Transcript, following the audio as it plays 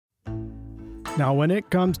Now, when it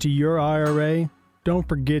comes to your IRA, don't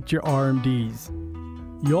forget your RMDs.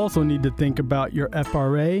 You also need to think about your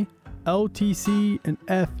FRA, LTC, and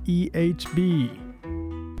FEHB.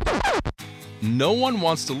 No one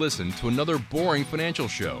wants to listen to another boring financial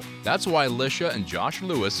show. That's why Alicia and Josh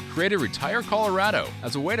Lewis created Retire Colorado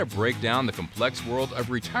as a way to break down the complex world of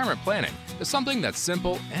retirement planning to something that's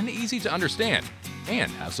simple and easy to understand, and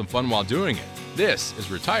have some fun while doing it. This is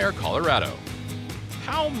Retire Colorado.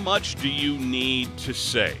 How much do you need to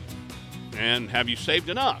save? And have you saved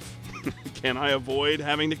enough? Can I avoid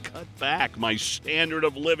having to cut back my standard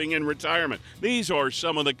of living in retirement? These are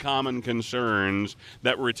some of the common concerns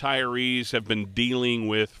that retirees have been dealing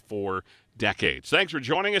with for decades. Thanks for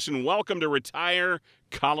joining us, and welcome to Retire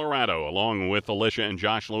Colorado. Along with Alicia and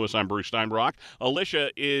Josh Lewis, I'm Bruce Steinbrock. Alicia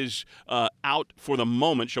is out for the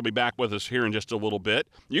moment. She'll be back with us here in just a little bit.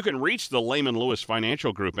 You can reach the Lehman Lewis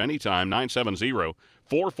Financial Group anytime,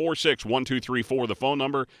 970-446-1234. The phone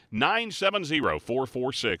number,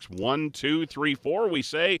 970-446-1234. We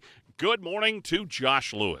say good morning to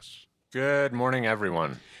Josh Lewis. Good morning,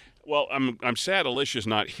 everyone. Well, I'm sad Alicia's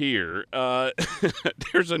not here.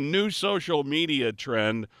 There's a new social media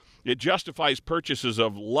trend. It justifies purchases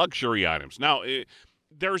of luxury items. Now,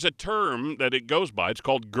 there's a term that it goes by. It's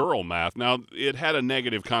called girl math. Now, it had a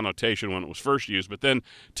negative connotation when it was first used, but then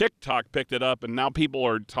TikTok picked it up, and now people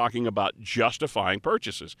are talking about justifying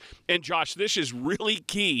purchases. And, Josh, this is really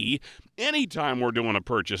key anytime we're doing a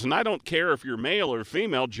purchase. And I don't care if you're male or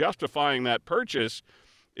female, justifying that purchase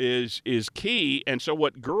is key. And so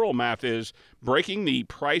what girl math is, breaking the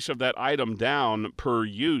price of that item down per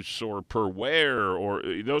use or per wear or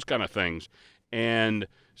those kind of things. And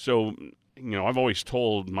so, I've always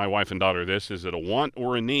told my wife and daughter this, is it a want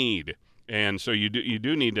or a need? And so you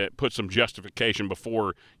do need to put some justification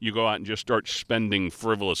before you go out and just start spending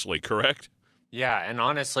frivolously, correct? Yeah, and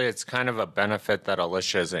honestly, it's kind of a benefit that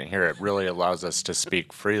Alicia isn't here. It really allows us to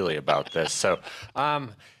speak freely about this. So,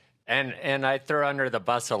 And I throw under the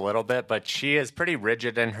bus a little bit, but she is pretty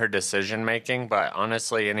rigid in her decision making. But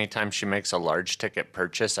honestly, anytime she makes a large ticket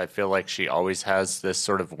purchase, I feel like she always has this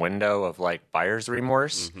sort of window of like buyer's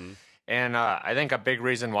remorse. Mm-hmm. And I think a big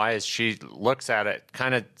reason why is she looks at it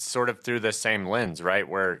kind of sort of through the same lens, right?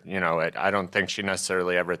 Where, I don't think she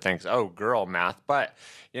necessarily ever thinks, oh, girl math. But,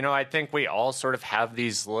 I think we all sort of have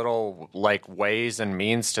these little like ways and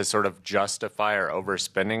means to sort of justify our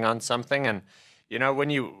overspending on something. And,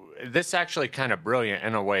 this is actually kind of brilliant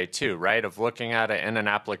in a way too, right? Of looking at it in an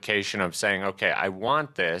application of saying, okay, I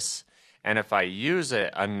want this, and if I use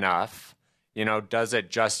it enough, does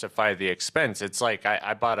it justify the expense? It's like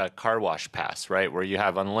I bought a car wash pass, right, where you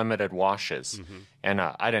have unlimited washes, and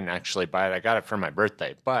I didn't actually buy it. I got it for my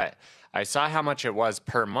birthday, but I saw how much it was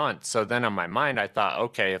per month. So then in my mind, I thought,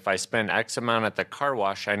 okay, if I spend X amount at the car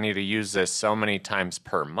wash, I need to use this so many times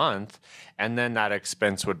per month, and then that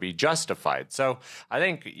expense would be justified. So I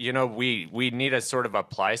think, we need to sort of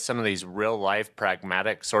apply some of these real life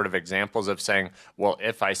pragmatic sort of examples of saying, well,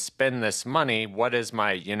 if I spend this money, what is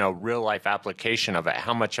my, real life application of it?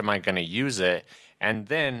 How much am I going to use it?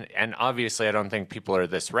 And obviously I don't think people are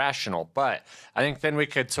this rational, but I think then we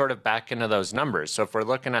could sort of back into those numbers. So if we're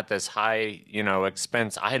looking at this high,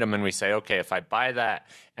 expense item and we say, okay, if I buy that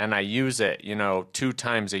and I use it, 2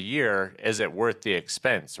 times a year, is it worth the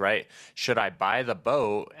expense, right? Should I buy the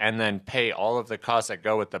boat and then pay all of the costs that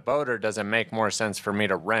go with the boat, or does it make more sense for me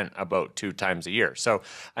to rent a boat 2 times a year? So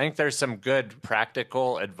I think there's some good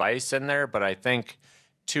practical advice in there, but I think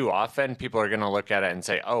too often people are going to look at it and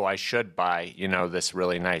say, oh, I should buy, this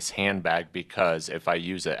really nice handbag because if I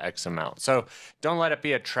use it X amount. So don't let it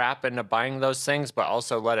be a trap into buying those things, but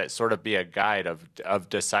also let it sort of be a guide of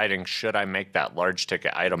deciding, should I make that large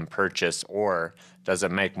ticket item purchase, or does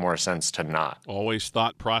it make more sense to not? Always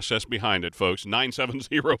thought process behind it, folks.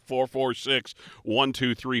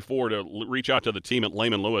 970-446-1234 to reach out to the team at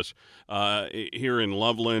Lehman Lewis here in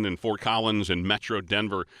Loveland and Fort Collins and Metro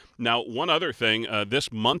Denver. Now, one other thing,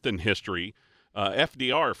 this month in history,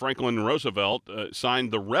 FDR, Franklin Roosevelt,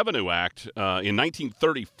 signed the Revenue Act in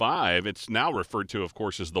 1935. It's now referred to, of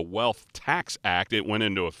course, as the Wealth Tax Act. It went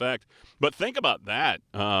into effect. But think about that,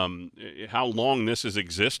 how long this has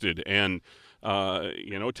existed. And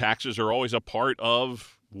taxes are always a part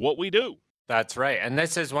of what we do. That's right. And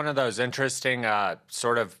this is one of those interesting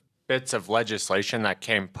sort of bits of legislation that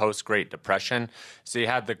came post-Great Depression. So you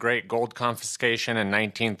had the Great Gold Confiscation in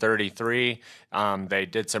 1933. They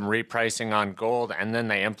did some repricing on gold, and then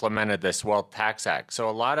they implemented this Wealth Tax Act. So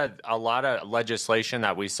a lot of legislation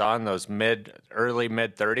that we saw in those early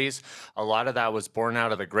mid 30s, a lot of that was born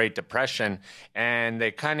out of the Great Depression, and they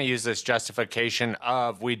kind of use this justification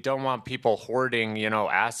of we don't want people hoarding,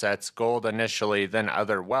 assets, gold initially, then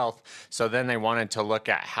other wealth. So then they wanted to look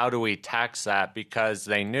at how do we tax that, because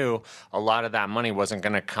they knew a lot of that money wasn't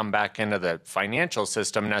going to come back into the financial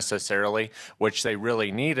system necessarily, which they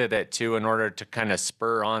really needed it to in order to kind of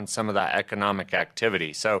spur on some of that economic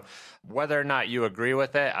activity. So whether or not you agree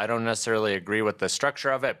with it, I don't necessarily agree with the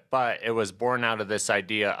structure of it, but it was born out of this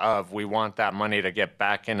idea of we want that money to get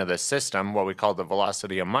back into the system, what we call the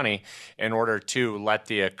velocity of money, in order to let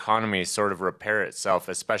the economy sort of repair itself,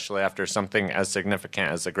 especially after something as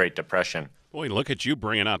significant as the Great Depression. Boy, look at you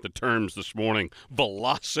bringing out the terms this morning.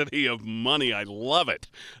 Velocity of money. I love it.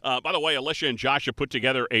 By the way, Alicia and Josh have put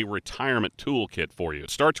together a retirement toolkit for you. It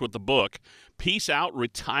starts with the book, Peace Out,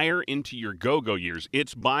 Retire into Your Go-Go Years.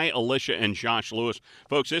 It's by Alicia and Josh Lewis.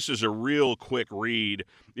 Folks, this is a real quick read.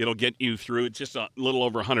 It'll get you through. It's just a little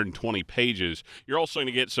over 120 pages. You're also going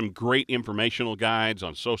to get some great informational guides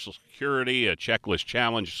on Social Security, a checklist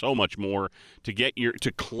challenge, so much more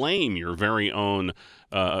to claim your very own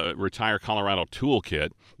Retire Colorado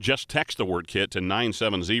Toolkit. Just text the word KIT to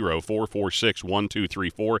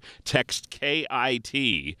 970-446-1234. Text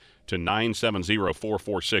KIT to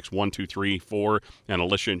 970-446-1234, and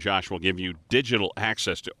Alicia and Josh will give you digital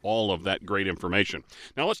access to all of that great information.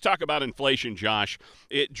 Now let's talk about inflation, Josh.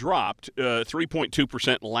 It dropped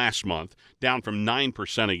 3.2% last month, down from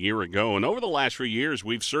 9% a year ago. And over the last few years,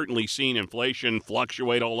 we've certainly seen inflation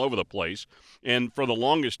fluctuate all over the place. And for the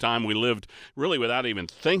longest time, we lived really without even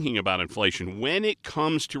thinking about inflation. When it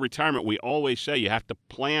comes to retirement, we always say you have to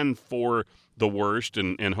plan for the worst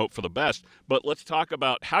and hope for the best. But let's talk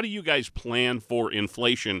about, how do you guys plan for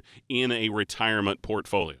inflation in a retirement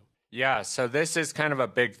portfolio? Yeah, so this is kind of a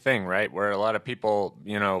big thing, right? Where a lot of people,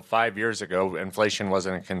 5 years ago, inflation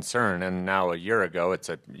wasn't a concern, and now a year ago, it's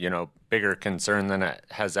a, bigger concern than it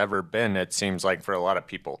has ever been, it seems like, for a lot of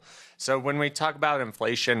people. So when we talk about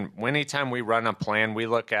inflation, anytime we run a plan, we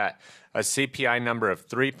look at a CPI number of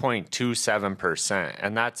 3.27%,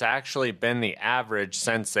 and that's actually been the average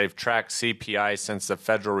since they've tracked CPI since the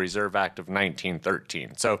Federal Reserve Act of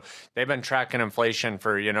 1913. So they've been tracking inflation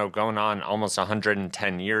for, going on almost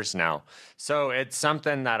 110 years now. So it's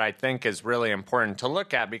something that I think is really important to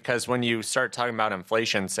look at, because when you start talking about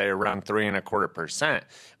inflation, say around 3.25%,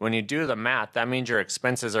 when you do the math, that means your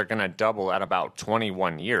expenses are going to double at about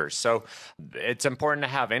 21 years. So it's important to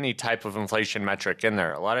have any type of inflation metric in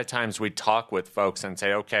there. A lot of times we talk with folks and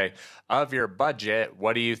say, okay, of your budget,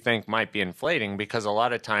 what do you think might be inflating? Because a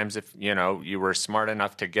lot of times if, you were smart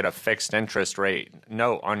enough to get a fixed interest rate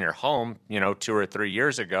note on your home, 2 or 3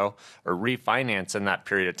 years ago, or refinance in that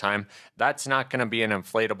period of time, that's not going to be an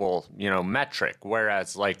inflatable, metric.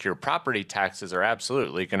 Whereas like your property taxes are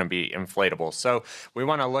absolutely going to be inflatable. So we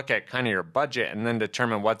want to look at kind of your budget and then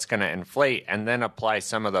determine what's going to inflate and then apply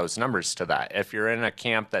some of those numbers to that. If you're in a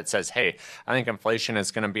camp that says, hey, I think inflation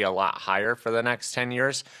is going to be a lot higher for the next 10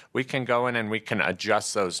 years, we can go in and we can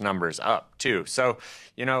adjust those numbers up too. So,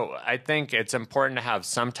 I think it's important to have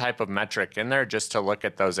some type of metric in there just to look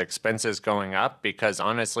at those expenses going up, because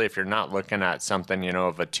honestly, if you're not looking at something,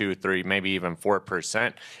 of a 2, 3, maybe even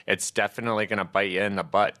 4%, it's definitely going to bite you in the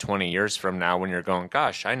butt 20 years from now when you're going,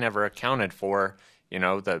 gosh, I never accounted for,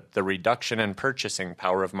 the reduction in purchasing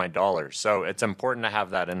power of my dollars. So it's important to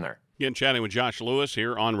have that in there. Again, chatting with Josh Lewis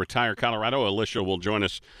here on Retire Colorado. Alicia will join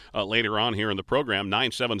us later on here in the program,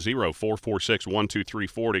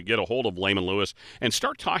 970-446-1234, to get a hold of Lehman Lewis and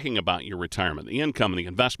start talking about your retirement, the income, the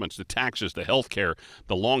investments, the taxes, the health care,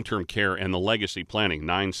 the long-term care, and the legacy planning,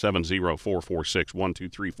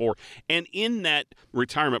 970-446-1234. And in that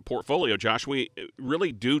retirement portfolio, Josh, we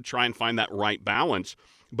really do try and find that right balance,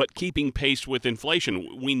 but keeping pace with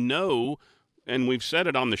inflation. We know, and we've said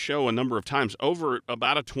it on the show a number of times, over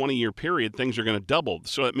about a 20-year period, things are going to double.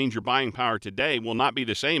 So it means your buying power today will not be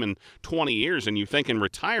the same in 20 years. And you think in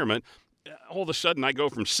retirement, all of a sudden I go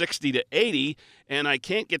from 60 to 80 and I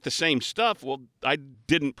can't get the same stuff. Well, I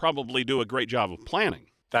didn't probably do a great job of planning.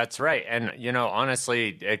 That's right. And,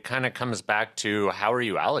 honestly, it kind of comes back to how are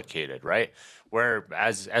you allocated, right? where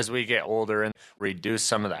as we get older and reduce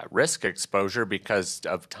some of that risk exposure because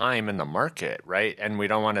of time in the market, right? And we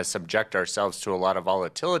don't want to subject ourselves to a lot of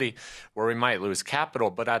volatility where we might lose capital.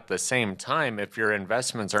 But at the same time, if your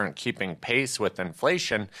investments aren't keeping pace with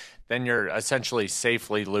inflation, then you're essentially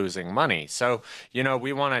safely losing money. So,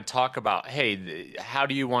 we want to talk about, hey, how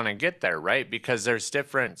do you want to get there, right? Because there's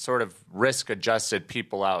different sort of risk-adjusted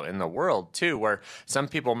people out in the world, too, where some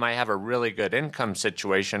people might have a really good income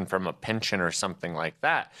situation from a pension or something like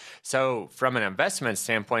that. So from an investment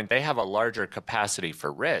standpoint, they have a larger capacity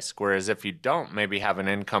for risk, whereas if you don't maybe have an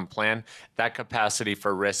income plan, that capacity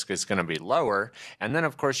for risk is going to be lower. And then,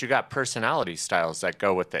 of course, you got personality styles that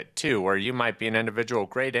go with it, too, where you might be an individual,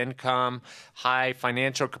 great income, high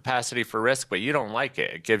financial capacity for risk, but you don't like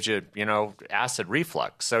it. It gives you, acid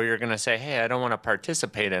reflux. So you're going to say, hey, I don't want to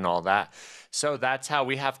participate in all that. So that's how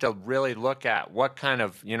we have to really look at what kind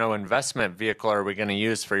of, investment vehicle are we going to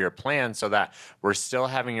use for your plan so that we're still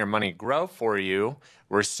having your money grow for you.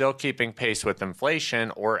 We're still keeping pace with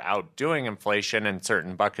inflation or outdoing inflation in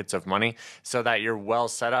certain buckets of money so that you're well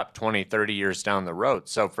set up 20, 30 years down the road.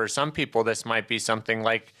 So for some people, this might be something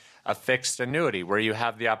like a fixed annuity where you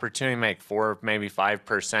have the opportunity to make 4, maybe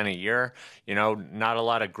 5% a year, not a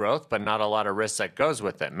lot of growth, but not a lot of risk that goes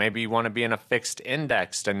with it. Maybe you want to be in a fixed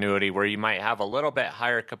indexed annuity where you might have a little bit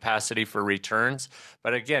higher capacity for returns,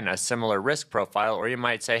 but again, a similar risk profile. Or you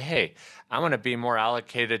might say, hey, I want to be more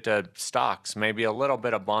allocated to stocks, maybe a little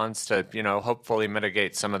bit of bonds to, hopefully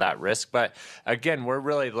mitigate some of that risk. But again, we're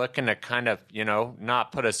really looking to kind of,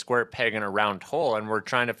 not put a square peg in a round hole. And we're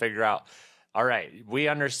trying to figure out, all right, we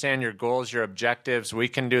understand your goals, your objectives. We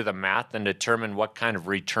can do the math and determine what kind of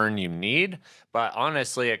return you need. But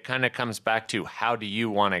honestly, it kind of comes back to how do you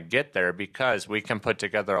want to get there, because we can put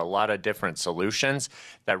together a lot of different solutions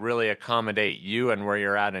that really accommodate you and where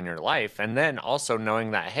you're at in your life. And then also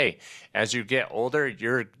knowing that, hey, as you get older,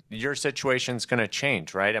 your situation's going to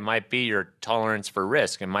change, right? It might be your tolerance for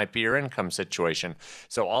risk. It might be your income situation.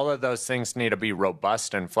 So all of those things need to be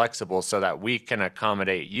robust and flexible so that we can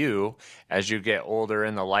accommodate you as you get older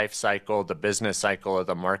in the life cycle, the business cycle of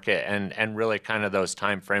the market, and really kind of those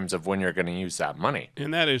time frames of when you're going to use that money.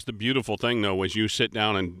 And that is the beautiful thing, though, as you sit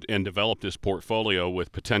down and develop this portfolio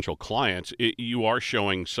with potential clients, you are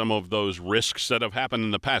showing some of those risks that have happened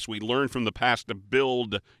in the past. We learn from the past to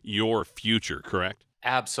build your future, correct?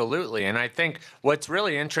 Absolutely. And I think what's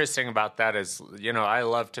really interesting about that is, I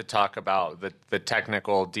love to talk about the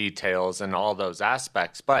technical details and all those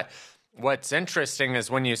aspects, but what's interesting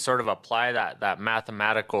is when you sort of apply that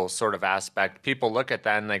mathematical sort of aspect, people look at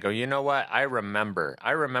that and they go, you know what? I remember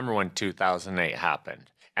when 2008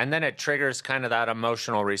 happened. And then it triggers kind of that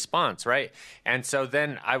emotional response, right? And so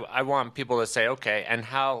then I want people to say, okay, and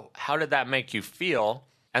how did that make you feel?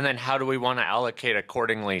 And then how do we want to allocate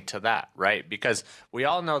accordingly to that, right? Because we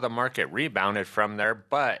all know the market rebounded from there,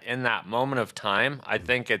 but in that moment of time, I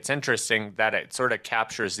think it's interesting that it sort of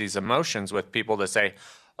captures these emotions with people to say,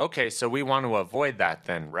 okay, so we want to avoid that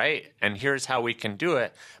then, right? And here's how we can do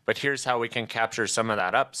it, but here's how we can capture some of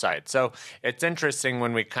that upside. So it's interesting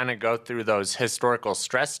when we kind of go through those historical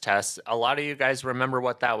stress tests, a lot of you guys remember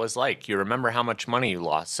what that was like. You remember how much money you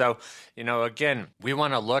lost. So, again, we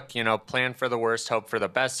want to look, plan for the worst, hope for the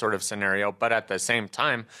best sort of scenario. But at the same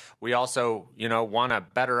time, we also, want to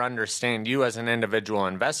better understand you as an individual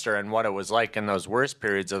investor and what it was like in those worst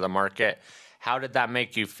periods of the market. How did that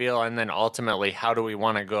make you feel? And then ultimately, how do we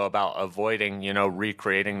want to go about avoiding,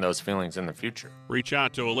 recreating those feelings in the future? Reach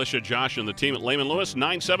out to Alicia, Josh, and the team at Lehman Lewis,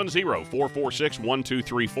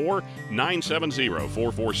 970-446-1234,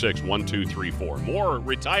 970-446-1234. More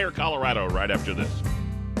Retire Colorado right after this.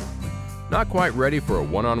 Not quite ready for a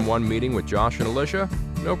one-on-one meeting with Josh and Alicia?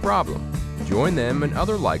 No problem. Join them and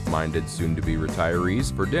other like-minded soon-to-be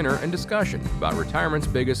retirees for dinner and discussion about retirement's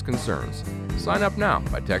biggest concerns. Sign up now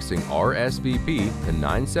by texting RSVP to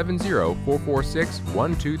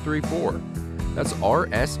 970-446-1234. That's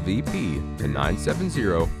RSVP to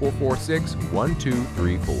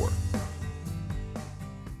 970-446-1234.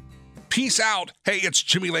 Peace out. Hey, it's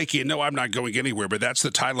Jimmy Lakey, and no, I'm not going anywhere, but that's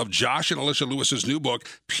the title of Josh and Alicia Lewis's new book,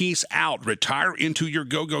 Peace Out, Retire into Your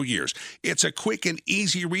Go-Go Years. It's a quick and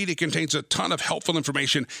easy read. It contains a ton of helpful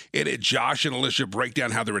information. In it, Josh and Alicia break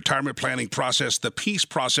down how the retirement planning process, the peace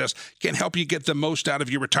process, can help you get the most out of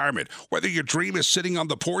your retirement. Whether your dream is sitting on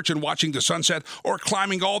the porch and watching the sunset or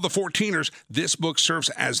climbing all the 14ers, this book serves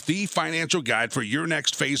as the financial guide for your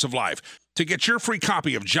next phase of life. To get your free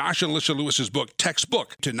copy of Josh and Alicia Lewis's book, text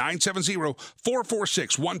book to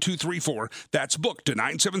 970-446-1234. That's book to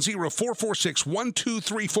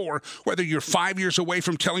 970-446-1234. Whether you're 5 years away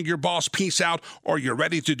from telling your boss peace out or you're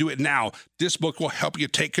ready to do it now, this book will help you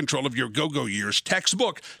take control of your go-go years. Text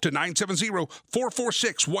book to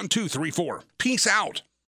 970-446-1234. Peace out.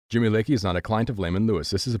 Jimmy Lakey is not a client of Lehman Lewis.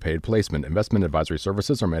 This is a paid placement. Investment advisory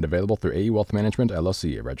services are made available through AE Wealth Management,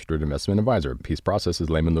 LLC, a registered investment advisor. Peace Process is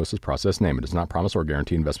Lehman Lewis's process name. It does not promise or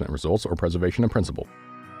guarantee investment results or preservation of principal.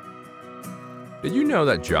 Did you know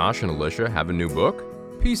that Josh and Alicia have a new book?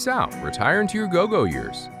 Peace Out, Retire into Your Go-Go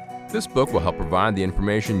Years. This book will help provide the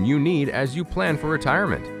information you need as you plan for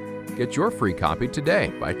retirement. Get your free copy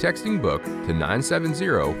today by texting book to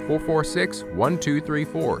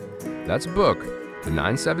 970-446-1234. That's book to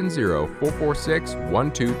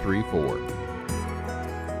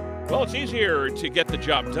 970-446-1234. Well, it's easier to get the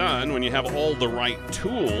job done when you have all the right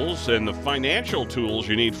tools, and the financial tools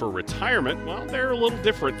you need for retirement, well, they're a little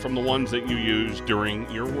different from the ones that you use during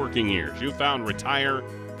your working years. You found Retire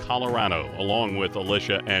Colorado along with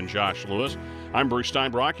Alicia and Josh Lewis. I'm Bruce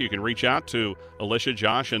Steinbrock. You can reach out to Alicia,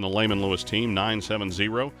 Josh, and the Lehman Lewis team,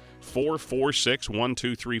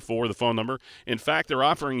 970-446-1234, the phone number. In fact, they're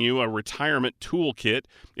offering you a retirement toolkit.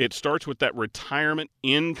 It starts with that retirement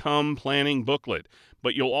income planning booklet,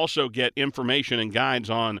 but you'll also get information and guides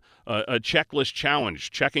on a checklist challenge,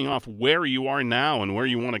 checking off where you are now and where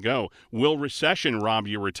you want to go. Will recession rob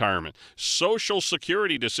your retirement? Social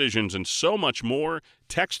Security decisions and so much more.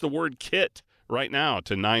 Text the word KIT right now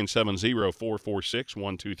to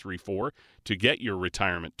 970-446-1234 to get your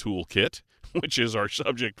retirement toolkit, which is our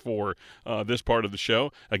subject for this part of the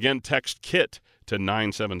show. Again, text KIT to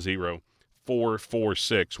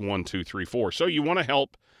 970-446-1234. So you want to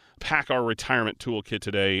help pack our retirement toolkit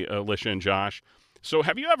today, Alicia and Josh. So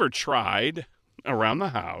have you ever tried around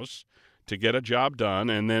the house to get a job done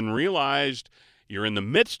and then realized you're in the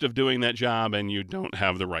midst of doing that job and you don't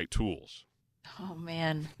have the right tools? Oh,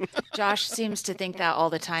 man. Josh seems to think that all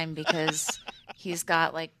the time because he's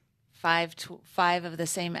got like five of the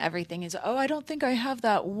same everything. He's, I don't think I have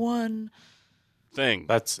that one thing.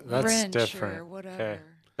 That's wrench different. Or whatever. Okay.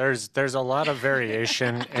 There's a lot of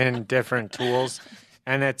variation in different tools,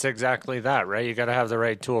 and it's exactly that, right? You got to have the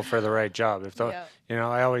right tool for the right job.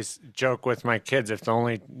 I always joke with my kids, if the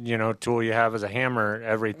only, tool you have is a hammer,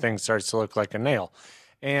 everything starts to look like a nail.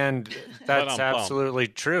 And that's absolutely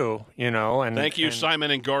true, And thank you,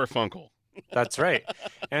 Simon and Garfunkel. That's right.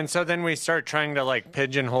 And so then we start trying to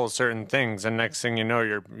pigeonhole certain things, and next thing you know,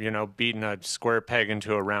 you're beating a square peg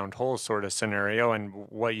into a round hole sort of scenario, and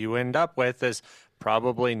what you end up with is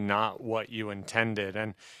probably not what you intended.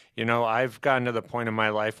 And I've gotten to the point in my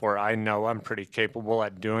life where I know I'm pretty capable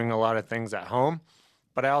at doing a lot of things at home,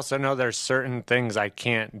 but I also know there's certain things I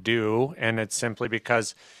can't do, and it's simply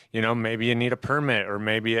because maybe you need a permit, or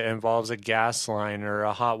maybe it involves a gas line or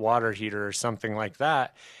a hot water heater or something like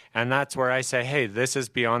that. And that's where I say, hey, this is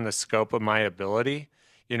beyond the scope of my ability.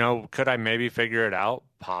 Could I maybe figure it out?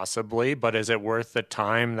 Possibly, but is it worth the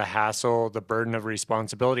time, the hassle, the burden of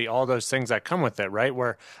responsibility, all those things that come with it, right?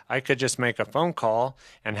 Where I could just make a phone call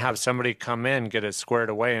and have somebody come in, get it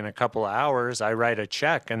squared away in a couple of hours. I write a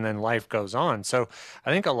check and then life goes on. So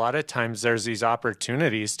I think a lot of times there's these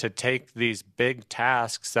opportunities to take these big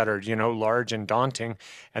tasks that are, large and daunting,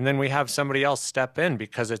 and then we have somebody else step in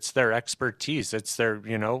because it's their expertise. It's their,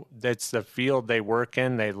 it's the field they work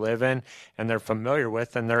in, they live in, and they're familiar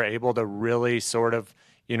with, and they're able to really sort of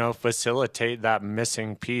facilitate that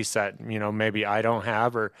missing piece that, maybe I don't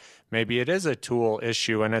have, or maybe it is a tool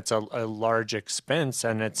issue and it's a large expense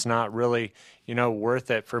and it's not really, worth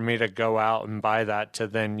it for me to go out and buy that to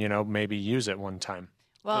then, maybe use it one time.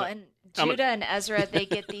 Well, and Judah and Ezra, they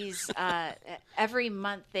get these, every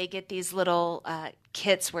month they get these little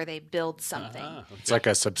kits where they build something. Okay. It's like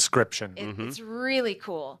a subscription. It's really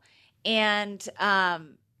cool. And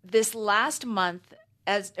this last month,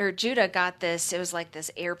 Judah got this, it was like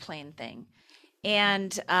this airplane thing.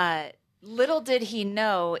 And little did he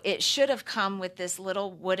know it should have come with this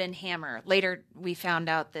little wooden hammer. Later, we found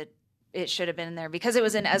out that it should have been in there because it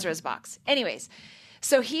was in Ezra's box. Anyways,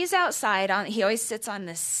 so he's outside. He always sits on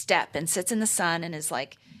this step and sits in the sun and is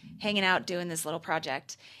like hanging out doing this little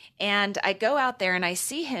project. And I go out there and I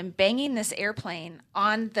see him banging this airplane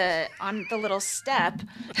on the little step.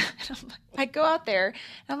 I go out there and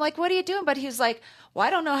I'm like, what are you doing? But he was like, well,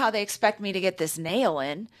 I don't know how they expect me to get this nail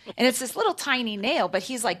in. And it's this little tiny nail, but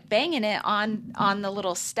he's like banging it on the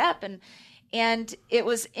little step. And it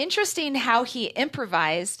was interesting how he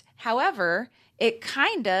improvised. However, it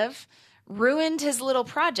kind of ruined his little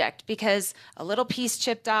project because a little piece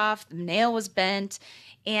chipped off, the nail was bent.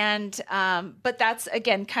 And, but that's,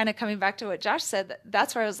 again, kind of coming back to what Josh said.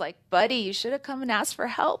 That's where I was like, buddy, you should have come and asked for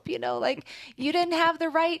help. Like you didn't have the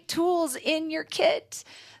right tools in your kit.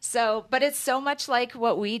 So, but it's so much like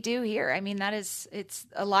what we do here. I mean, it's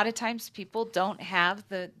a lot of times people don't have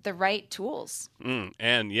the right tools.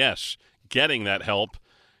 And yes, getting that help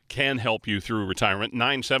can help you through retirement.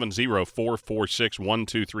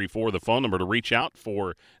 970-446-1234, the phone number to reach out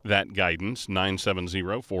for that guidance,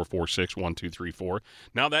 970-446-1234.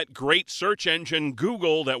 Now, that great search engine,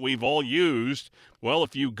 Google, that we've all used, well,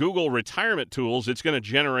 if you Google retirement tools, it's going to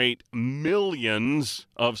generate millions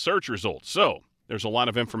of search results. So there's a lot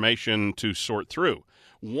of information to sort through.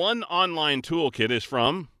 One online toolkit is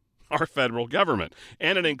from our federal government,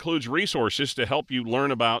 and it includes resources to help you learn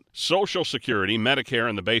about Social Security, Medicare,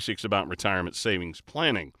 and the basics about retirement savings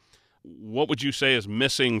planning. What would you say is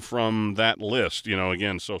missing from that list?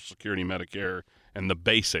 Again, Social Security, Medicare, and the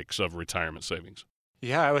basics of retirement savings.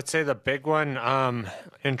 Yeah, I would say the big one,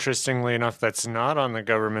 interestingly enough, that's not on the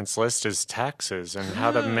government's list is taxes and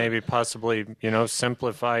how to maybe possibly,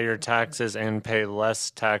 simplify your taxes and pay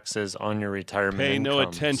less taxes on your retirement income. Pay no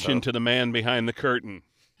attention to the man behind the curtain.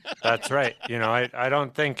 That's right. I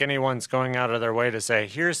don't think anyone's going out of their way to say,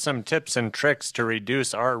 here's some tips and tricks to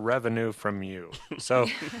reduce our revenue from you. So,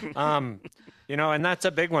 and that's a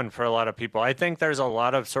big one for a lot of people. I think there's a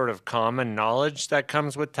lot of sort of common knowledge that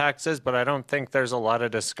comes with taxes, but I don't think there's a lot of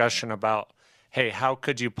discussion about, hey, how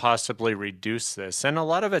could you possibly reduce this? And a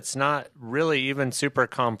lot of it's not really even super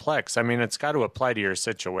complex. I mean, it's got to apply to your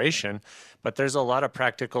situation, but there's a lot of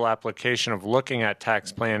practical application of looking at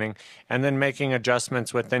tax planning and then making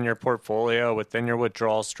adjustments within your portfolio, within your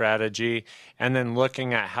withdrawal strategy, and then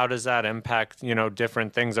looking at how does that impact,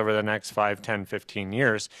 different things over the next 5, 10, 15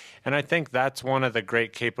 years. And I think that's one of the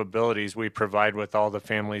great capabilities we provide with all the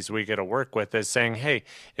families we get to work with is saying, hey,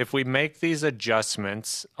 if we make these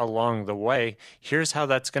adjustments along the way, here's how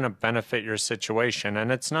that's going to benefit your situation.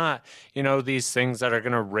 And it's not, these things that are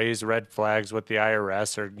going to raise red flags with the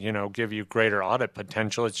IRS or, give you greater audit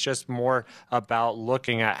potential. It's just more about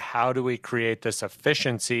looking at how do we create this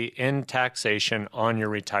efficiency in taxation on your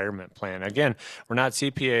retirement plan. Again, we're not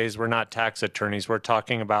CPAs, we're not tax attorneys. We're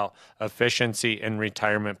talking about efficiency in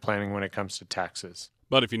retirement planning when it comes to taxes.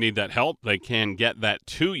 But if you need that help, they can get that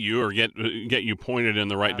to you or get you pointed in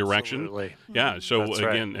the right direction. Yeah. So That's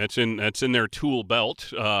again, right. that's in their tool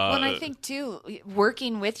belt. Well, and I think too,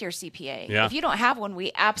 working with your CPA. Yeah. If you don't have one,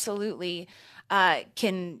 we absolutely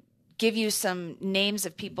can give you some names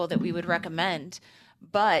of people that we would recommend.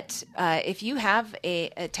 But if you have a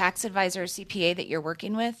tax advisor or CPA that you're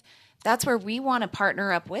working with, that's where we want to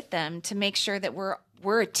partner up with them to make sure that we're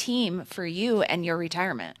a team for you and your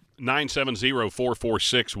retirement.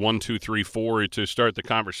 970-446-1234 to start the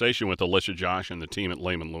conversation with Alicia, Josh, and the team at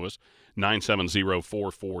Lehman Lewis.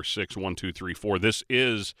 970-446-1234. This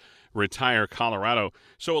is Retire Colorado.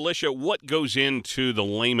 So, Alicia, what goes into the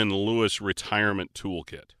Lehman Lewis Retirement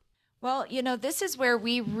Toolkit? Well, this is where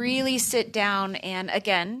we really sit down and,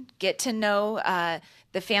 again, get to know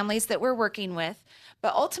the families that we're working with.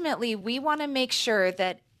 But ultimately, we want to make sure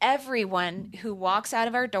that everyone who walks out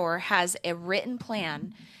of our door has a written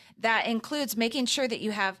plan that includes making sure that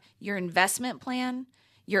you have your investment plan,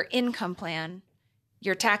 your income plan,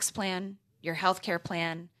 your tax plan, your healthcare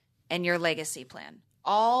plan, and your legacy plan.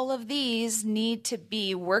 All of these need to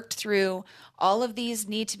be worked through. All of these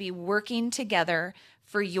need to be working together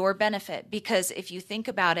for your benefit. Because if you think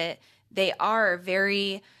about it, they are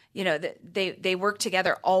very, they work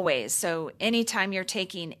together always. So anytime you're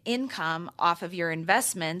taking income off of your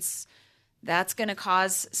investments, that's going to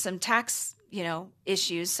cause some tax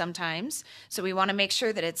issues sometimes. So we want to make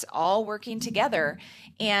sure that it's all working together.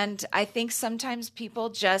 And I think sometimes people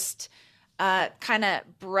just kind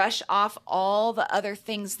of brush off all the other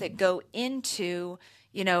things that go into,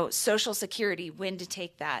 Social Security, when to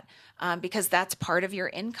take that, because that's part of your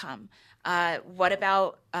income. What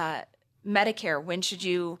about Medicare? When should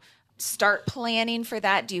you start planning for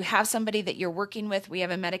that? Do you have somebody that you're working with? We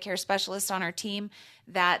have a Medicare specialist on our team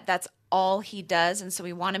that's all he does. And so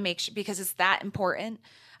we want to make sure, because it's that important.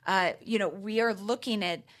 We are looking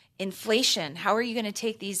at inflation. How are you going to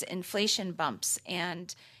take these inflation bumps?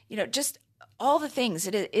 And, just all the things.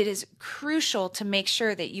 It is crucial to make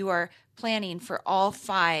sure that you are planning for all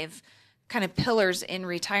 5 kind of pillars in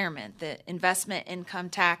retirement: the investment, income,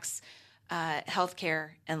 tax, healthcare,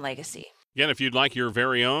 and legacy. Again, if you'd like your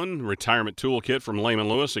very own retirement toolkit from Lehman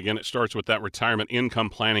Lewis, again, it starts with that retirement income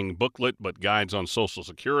planning booklet, but guides on Social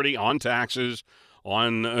Security, on taxes,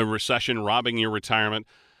 on a recession robbing your retirement.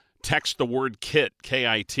 Text the word KIT,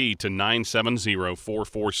 K-I-T, to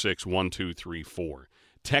 970-446-1234.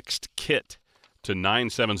 Text KIT to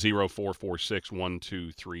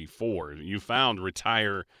 970-446-1234. You found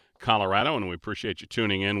Retire Colorado, and we appreciate you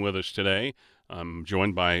tuning in with us today. I'm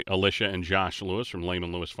joined by Alicia and Josh Lewis from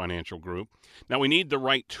Lehman Lewis Financial Group. Now, we need the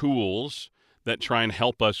right tools that try and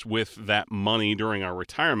help us with that money during our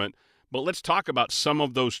retirement. But let's talk about some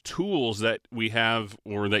of those tools that we have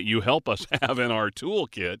or that you help us have in our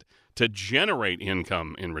toolkit to generate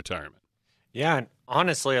income in retirement. Yeah, and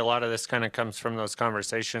honestly, a lot of this kind of comes from those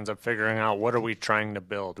conversations of figuring out what are we trying to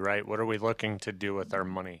build, right? What are we looking to do with our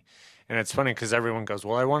money? And it's funny because everyone goes,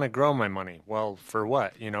 well, I want to grow my money. Well, for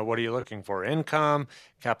what? What are you looking for? Income,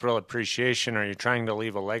 capital appreciation? Are you trying to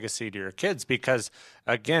leave a legacy to your kids? Because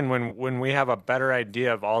again, when we have a better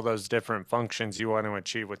idea of all those different functions you want to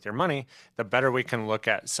achieve with your money, the better we can look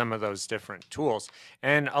at some of those different tools.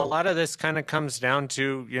 And a lot of this kind of comes down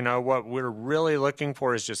to, what we're really looking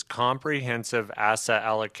for is just comprehensive asset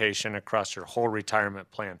allocation across your whole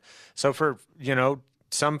retirement plan. So for,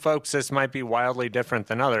 some folks, this might be wildly different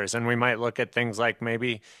than others, and we might look at things like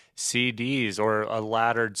maybe CDs or a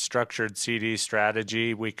laddered structured CD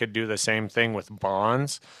strategy. We could do the same thing with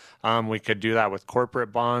bonds. We could do that with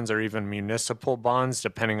corporate bonds or even municipal bonds,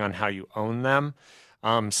 depending on how you own them.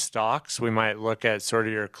 Stocks, we might look at sort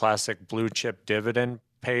of your classic blue chip dividend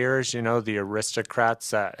payers, the aristocrats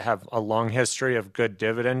that have a long history of good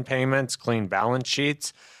dividend payments, clean balance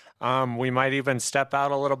sheets. We might even step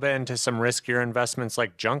out a little bit into some riskier investments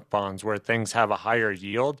like junk bonds where things have a higher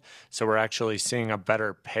yield. So we're actually seeing a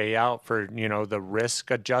better payout for, the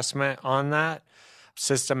risk adjustment on that.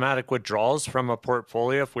 Systematic withdrawals from a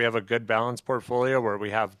portfolio. If we have a good balanced portfolio where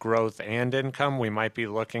we have growth and income, we might be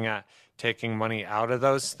looking at taking money out of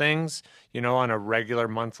those things, on a regular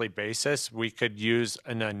monthly basis. We could use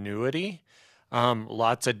an annuity.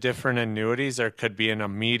 Lots of different annuities. There could be an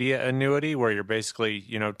immediate annuity where you're basically,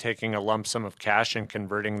 taking a lump sum of cash and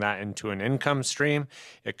converting that into an income stream.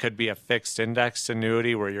 It could be a fixed index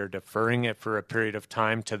annuity where you're deferring it for a period of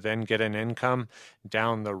time to then get an income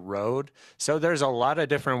down the road. So there's a lot of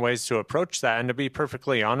different ways to approach that. And to be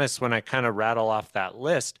perfectly honest, when I kind of rattle off that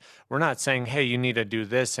list, we're not saying, hey, you need to do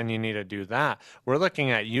this and you need to do that. We're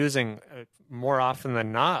looking at using more often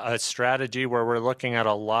than not a strategy where we're looking at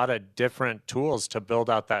a lot of different tools to build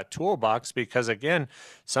out that toolbox, because again,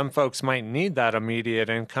 some folks might need that immediate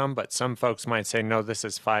income, but some folks might say, no, this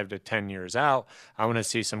is 5 to 10 years out. I want to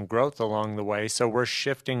see some growth along the way. So we're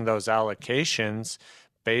shifting those allocations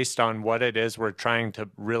based on what it is we're trying to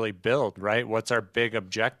really build, right? What's our big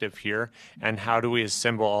objective here, and how do we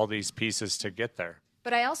assemble all these pieces to get there?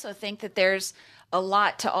 But I also think that there's a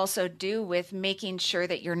lot to also do with making sure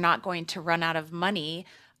that you're not going to run out of money.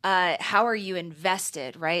 How are you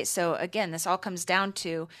invested, right? So again, this all comes down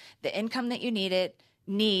to the income that you need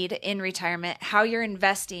in retirement, how you're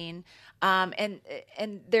investing. And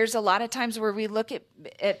there's a lot of times where we look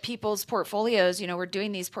at people's portfolios, we're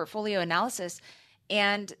doing these portfolio analysis,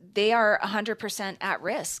 and they are 100% at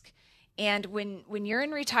risk. And when you're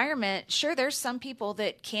in retirement, sure, there's some people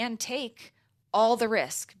that can take all the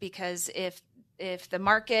risk, because if the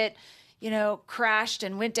market, crashed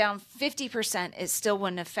and went down 50%, it still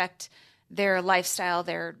wouldn't affect their lifestyle,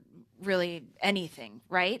 their really anything,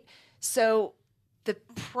 right? So the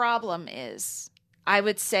problem is, I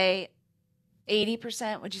would say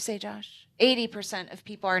 80%, would you say, Josh? 80% of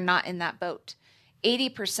people are not in that boat.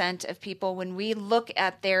 80% of people, when we look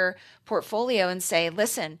at their portfolio and say,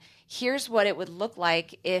 listen, here's what it would look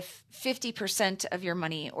like if 50% of your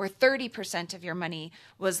money or 30% of your money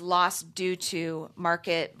was lost due to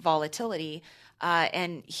market volatility.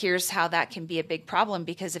 And here's how that can be a big problem,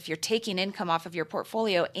 because if you're taking income off of your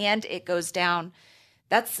portfolio and it goes down,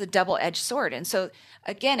 that's the double-edged sword. And so,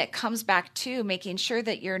 again, it comes back to making sure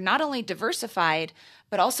that you're not only diversified,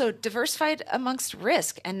 but also diversified amongst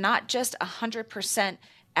risk and not just 100%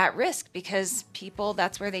 at risk, because people,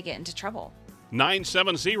 that's where they get into trouble.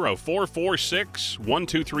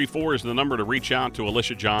 970-446-1234 is the number to reach out to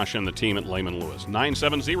Alicia, Josh, and the team at Lehman Lewis.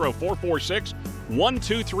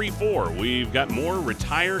 970-446-1234. We've got more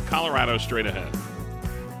Retire Colorado straight ahead.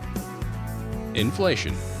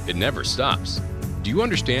 Inflation, it never stops. Do you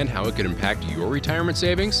understand how it could impact your retirement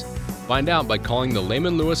savings? Find out by calling the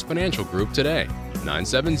Lehman Lewis Financial Group today.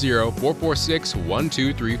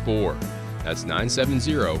 970-446-1234. That's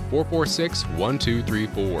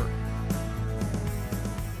 970-446-1234.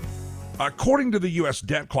 According to the U.S.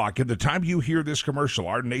 debt clock, at the time you hear this commercial,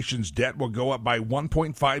 our nation's debt will go up by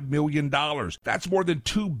 $1.5 million. That's more than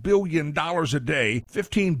 $2 billion a day,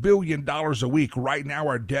 $15 billion a week. Right now,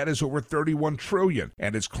 our debt is over $31 trillion,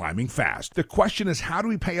 and it's climbing fast. The question is, how do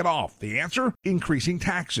we pay it off? The answer? Increasing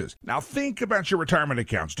taxes. Now, think about your retirement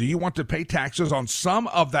accounts. Do you want to pay taxes on some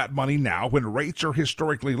of that money now when rates are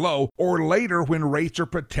historically low, or later when rates are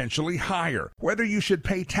potentially higher? Whether you should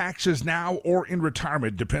pay taxes now or in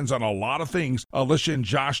retirement depends on a lot of things. Alicia and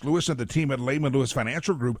Josh Lewis and the team at Lehman Lewis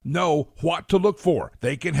Financial Group know what to look for.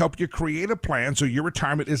 They can help you create a plan so your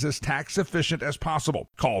retirement is as tax efficient as possible.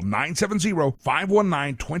 Call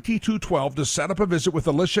 970-519-2212 to set up a visit with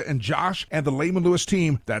Alicia and Josh and the Lehman Lewis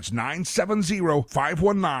team. That's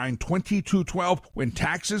 970-519-2212. When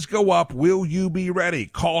taxes go up, will you be ready?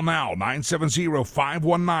 Call now,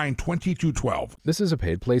 970-519-2212. This is a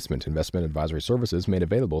paid placement. Investment advisory services made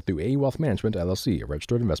available through AE Wealth Management, LLC, a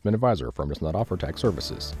registered investment advisor. Firm does not offer tax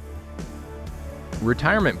services.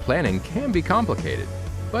 Retirement planning can be complicated,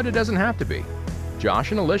 but it doesn't have to be. Josh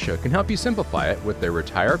and Alicia can help you simplify it with their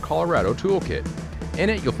Retire Colorado Toolkit. In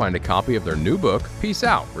it, you'll find a copy of their new book, Peace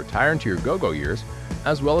Out, Retire into Your Go-Go Years,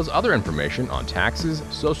 as well as other information on taxes,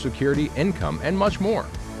 Social Security, income, and much more.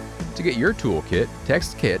 To get your toolkit,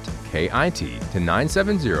 text KIT, K-I-T, to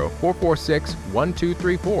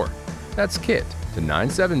 970-446-1234. That's KIT to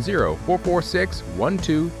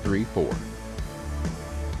 970-446-1234.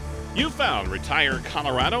 You found Retire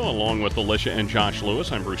Colorado along with Alicia and Josh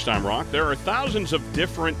Lewis. I'm Bruce Steinbrock. There are thousands of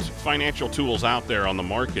different financial tools out there on the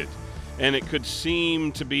market, and it could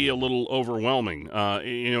seem to be a little overwhelming.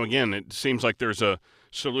 Again, it seems like there's a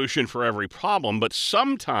solution for every problem, but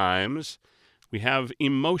sometimes we have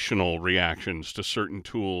emotional reactions to certain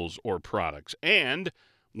tools or products, and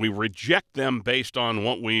we reject them based on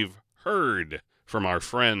what we've heard from our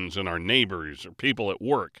friends and our neighbors or people at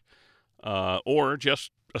work, or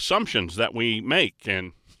just assumptions that we make.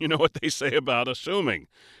 And you know what they say about assuming.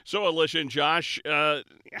 So, Alicia and Josh,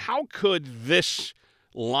 how could this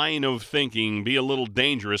line of thinking be a little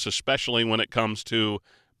dangerous, especially when it comes to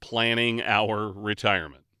planning our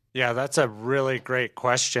retirement? Yeah, that's a really great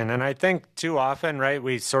question. And I think too often, right,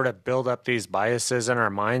 we sort of build up these biases in our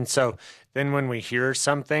mind. So then when we hear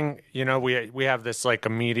something, we have this like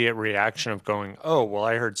immediate reaction of going, oh, well,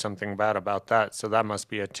 I heard something bad about that, so that must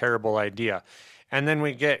be a terrible idea. And then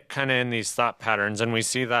we get kind of in these thought patterns, and we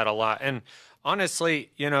see that a lot. And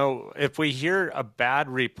honestly, if we hear a bad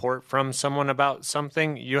report from someone about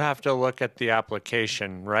something, you have to look at the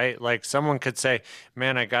application, right? Like someone could say,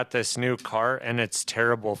 man, I got this new car and it's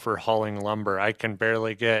terrible for hauling lumber. I can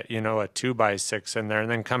barely get, a 2x6 in there.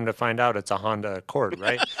 And then come to find out it's a Honda Accord,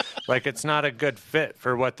 right? Like it's not a good fit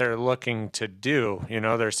for what they're looking to do.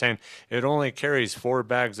 They're saying it only carries 4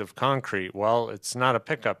 bags of concrete. Well, it's not a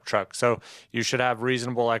pickup truck. So you should have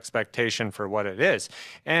reasonable expectation for what it is.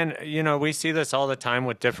 And, we see this all the time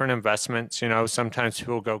with different investments. Sometimes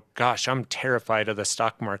people go, gosh, I'm terrified of the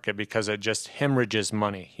stock market because it just hemorrhages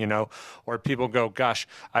money, or people go, gosh,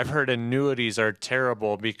 I've heard annuities are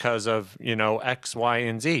terrible because of, X, Y,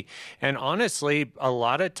 and Z. And honestly, a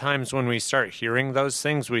lot of times when we start hearing those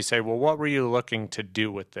things, we say, well, what were you looking to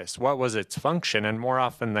do with this? What was its function? And more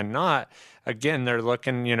often than not, again, they're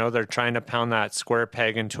looking, they're trying to pound that square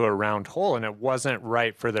peg into a round hole, and it wasn't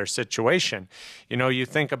right for their situation. You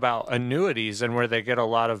think about annuities and where they get a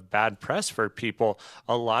lot of bad press for people.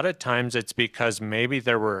 A lot of times it's because maybe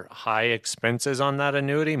there were high expenses on that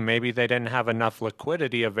annuity. Maybe they didn't have enough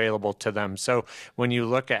liquidity available to them. So when you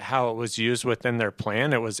look at how it was used within their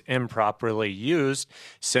plan, it was improperly used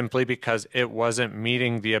simply because it wasn't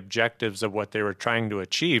meeting the objectives of what they were trying to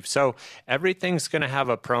achieve. So everything's going to have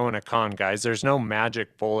a pro and a con, guys. There's no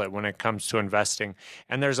magic bullet when it comes to investing.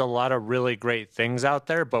 And there's a lot of really great things out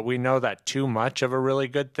there, but we know that too much of a really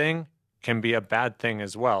good thing can be a bad thing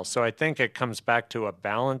as well. So I think it comes back to a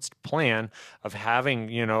balanced plan of having,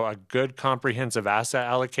 a good comprehensive asset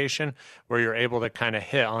allocation where you're able to kind of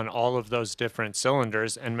hit on all of those different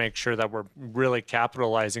cylinders and make sure that we're really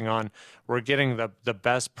capitalizing on, we're getting the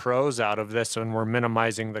best pros out of this and we're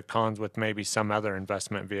minimizing the cons with maybe some other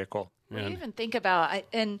investment vehicle. Well, you even think about,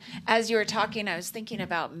 and as you were talking, I was thinking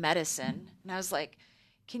about medicine, and I was like,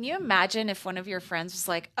 can you imagine if one of your friends was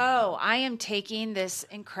like, oh, I am taking this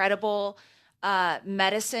incredible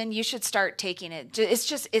medicine. You should start taking it.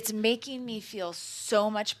 It's making me feel so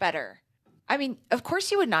much better. I mean, of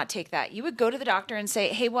course you would not take that. You would go to the doctor and say,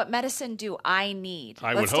 hey, what medicine do I need?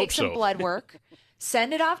 Let's take some blood work,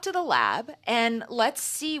 send it off to the lab, and let's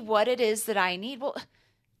see what it is that I need. Well,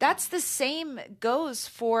 that's the same goes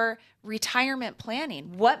for retirement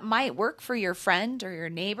planning. What might work for your friend or your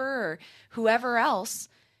neighbor or whoever else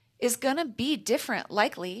is going to be different,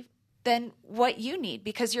 likely, than what you need,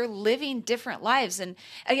 because you're living different lives. And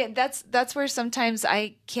again, that's where sometimes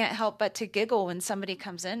I can't help but to giggle when somebody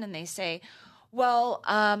comes in and they say, well,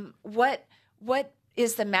 what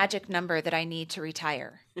is the magic number that I need to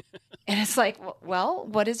retire? And it's like, well,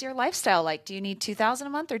 what is your lifestyle like? Do you need $2,000 a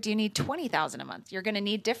month or do you need $20,000 a month? You're going to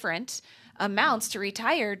need different amounts to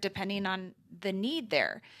retire depending on the need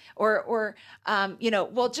there. Or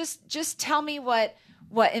well, just tell me what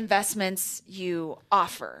investments you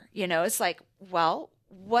offer. It's like, well,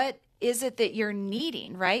 what is it that you're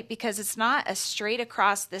needing, right? Because it's not a straight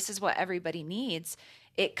across, this is what everybody needs.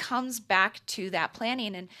 It comes back to that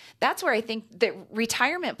planning. And that's where I think that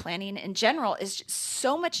retirement planning in general is just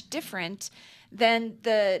so much different than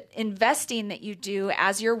the investing that you do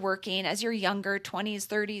as you're working, as you're younger, 20s,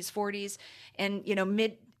 30s, 40s, and,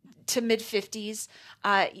 mid to mid 50s.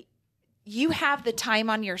 You have the time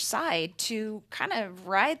on your side to kind of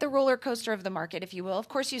ride the roller coaster of the market, if you will. Of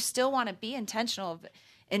course, you still want to be intentional of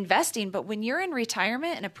investing, but when you're in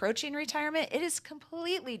retirement and approaching retirement, it is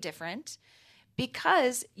completely different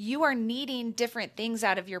because you are needing different things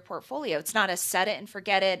out of your portfolio. It's not a set it and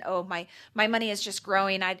forget it. Oh, my money is just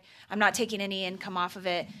growing. I'm not taking any income off of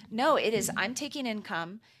it. No, it is, I'm taking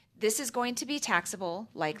income. This is going to be taxable,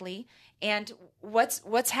 likely. And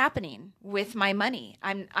what's happening with my money?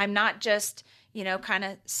 I'm not just, kind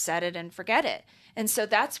of set it and forget it. And so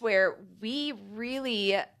that's where we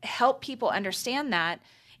really help people understand that.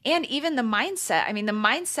 And even the mindset. I mean, the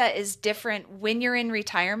mindset is different when you're in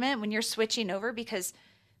retirement, when you're switching over, because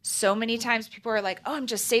so many times people are like, oh, I'm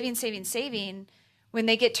just saving. When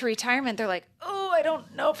they get to retirement, they're like, oh, I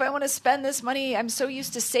don't know if I want to spend this money. I'm so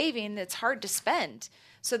used to saving, it's hard to spend.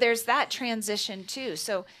 So there's that transition too.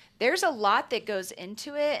 So there's a lot that goes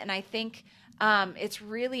into it. And I think it's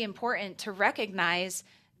really important to recognize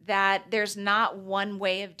that there's not one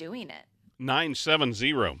way of doing it.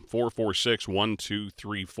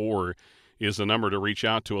 970-446-1234 is the number to reach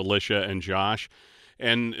out to Alicia and Josh.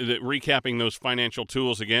 And recapping those financial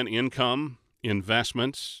tools again: income,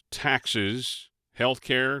 investments, taxes,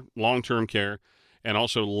 healthcare, long-term care, and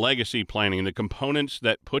also legacy planning. The components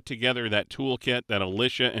that put together that toolkit that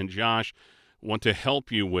Alicia and Josh want to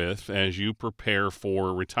help you with as you prepare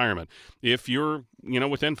for retirement. If you're,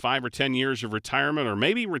 within 5 or 10 years of retirement, or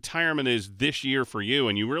maybe retirement is this year for you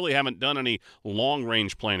and you really haven't done any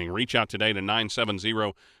long-range planning, reach out today to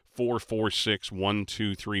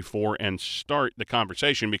 970-446-1234 and start the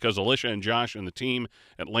conversation, because Alicia and Josh and the team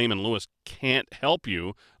at Lehman Lewis can't help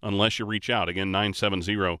you unless you reach out. Again,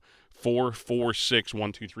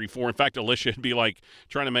 970-446-1234. In fact, Alicia, it'd be like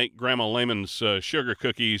trying to make Grandma Lehman's sugar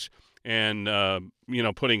cookies and,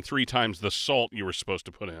 putting 3 times the salt you were supposed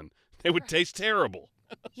to put in. They would taste terrible.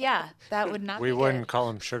 Yeah, that would not be We wouldn't good. call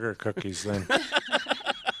them sugar cookies then.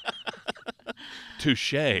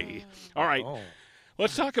 Touché. All right. Oh.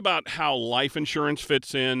 Let's talk about how life insurance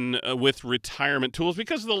fits in with retirement tools,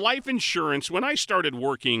 because the life insurance, when I started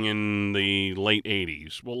working in the late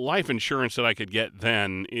 80s, life insurance that I could get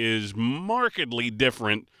then is markedly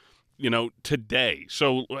different, today.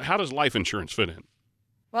 So how does life insurance fit in?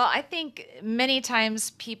 Well, I think many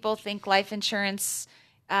times people think life insurance,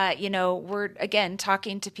 we're, again,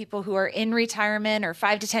 talking to people who are in retirement or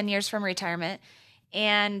 5 to 10 years from retirement.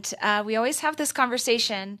 And we always have this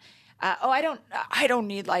conversation, I don't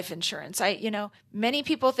need life insurance. Many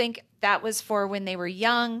people think that was for when they were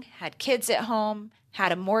young, had kids at home,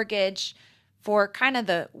 had a mortgage, for kind of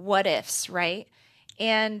the what ifs, right?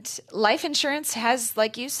 And life insurance has,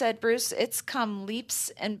 like you said, Bruce, it's come leaps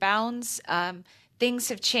and bounds. Things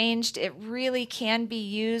have changed. It really can be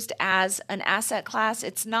used as an asset class.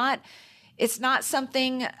 It's not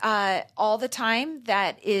something all the time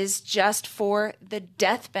that is just for the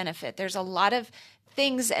death benefit. There's a lot of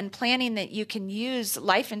things and planning that you can use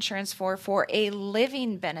life insurance for a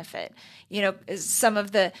living benefit. Some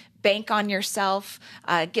of the bank on yourself,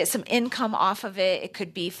 get some income off of it. It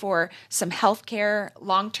could be for some health care,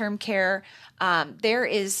 long-term care. There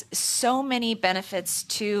is so many benefits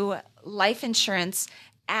to life insurance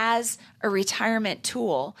as a retirement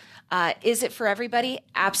tool. Is it for everybody?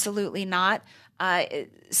 Absolutely not.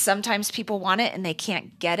 Sometimes people want it and they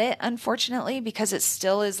can't get it, unfortunately, because it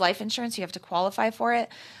still is life insurance. You have to qualify for it.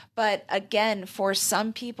 But again, for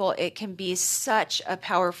some people, it can be such a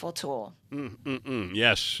powerful tool.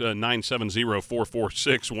 Yes,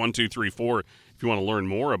 970-446-1234. If you want to learn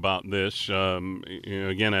more about this,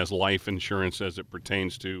 again, as life insurance as it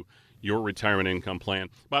pertains to your retirement income plan.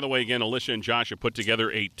 By the way, again, Alicia and Josh have put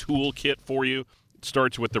together a toolkit for you. It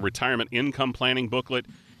starts with the retirement income planning booklet.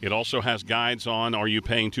 It also has guides on, are you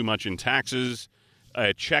paying too much in taxes?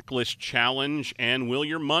 a checklist challenge, and will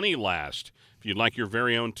your money last? If you'd like your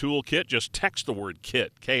very own toolkit, just text the word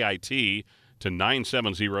KIT, K-I-T, to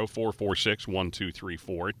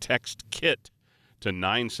 970-446-1234. Text KIT to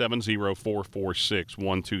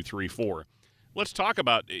 970-446-1234. Let's talk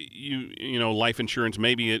about life insurance.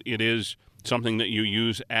 Maybe it is something that you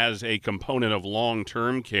use as a component of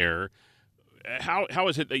long-term care. How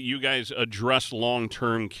is it that you guys address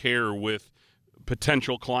long-term care with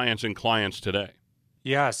potential clients and clients today?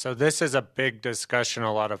 Yeah, so this is a big discussion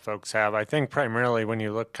a lot of folks have. I think primarily when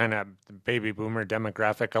you look kind of the baby boomer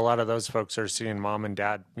demographic, a lot of those folks are seeing mom and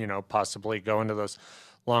dad, possibly go into those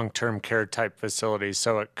long-term care type facilities.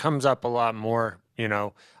 So it comes up a lot more,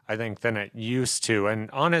 I think, than it used to. And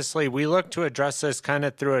honestly, we look to address this kind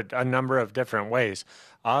of through a number of different ways.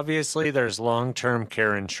 Obviously, there's long-term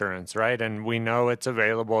care insurance, right? And we know it's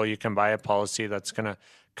available. You can buy a policy that's going to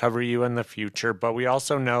cover you in the future. But we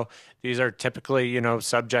also know these are typically,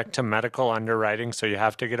 subject to medical underwriting. So you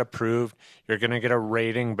have to get approved. You're going to get a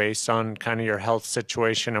rating based on kind of your health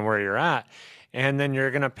situation and where you're at. And then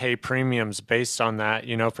you're going to pay premiums based on that,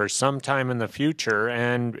 for some time in the future.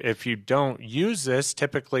 And if you don't use this,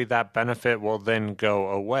 typically that benefit will then go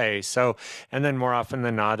away. So, and then more often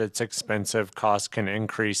than not, it's expensive, costs can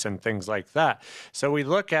increase and things like that. So we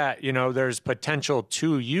look at, there's potential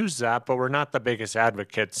to use that, but we're not the biggest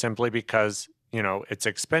advocates simply because it's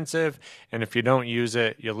expensive, and if you don't use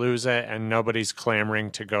it, you lose it, and nobody's clamoring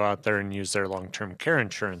to go out there and use their long-term care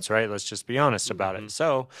insurance, right? Let's just be honest about it.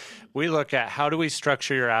 So we look at how do we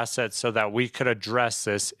structure your assets so that we could address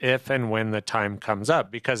this if and when the time comes up,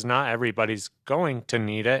 because not everybody's going to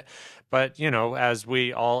need it. But, as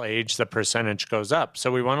we all age, the percentage goes up.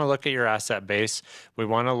 So we want to look at your asset base. We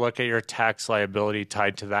want to look at your tax liability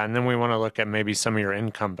tied to that. And then we want to look at maybe some of your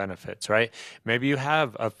income benefits, right? Maybe you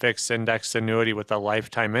have a fixed indexed annuity with a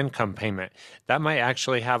lifetime income payment. That might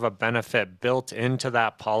actually have a benefit built into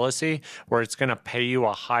that policy where it's going to pay you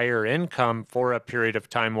a higher income for a period of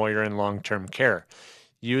time while you're in long-term care.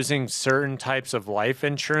 Using certain types of life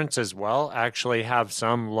insurance as well actually have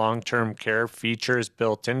some long-term care features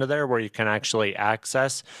built into there where you can actually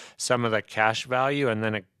access some of the cash value, and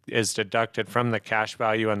then it is deducted from the cash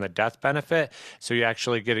value and the death benefit. So you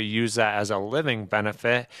actually get to use that as a living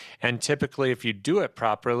benefit. And typically, if you do it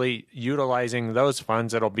properly, utilizing those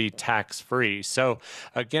funds, it'll be tax-free. So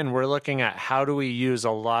again, we're looking at how do we use a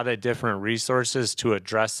lot of different resources to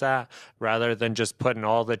address that rather than just putting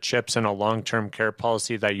all the chips in a long-term care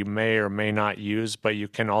policy that you may or may not use, but you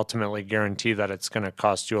can ultimately guarantee that it's going to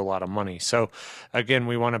cost you a lot of money. So again,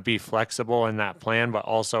 we want to be flexible in that plan, but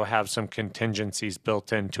also have some contingencies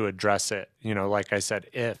built in to address it, like I said,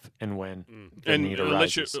 if and when the need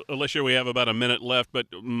arises. Alicia, we have about a minute left, but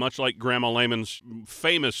much like Grandma Lehman's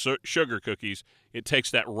famous sugar cookies, it takes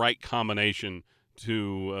that right combination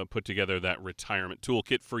to put together that retirement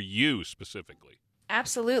toolkit for you specifically.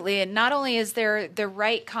 Absolutely. And not only is there the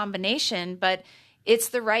right combination, but it's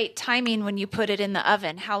the right timing when you put it in the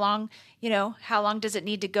oven. How long does it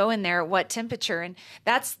need to go in there? At what temperature? And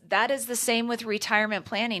that is the same with retirement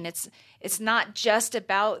planning. It's not just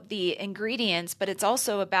about the ingredients, but it's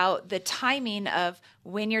also about the timing of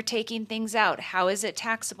when you're taking things out. How is it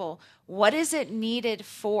taxable? What is it needed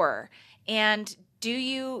for? And do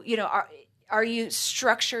you, are you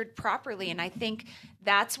structured properly? And I think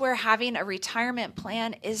that's where having a retirement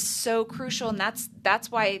plan is so crucial. And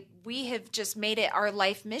that's why we have just made it our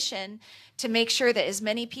life mission to make sure that as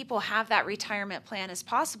many people have that retirement plan as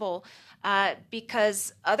possible,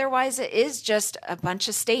 because otherwise it is just a bunch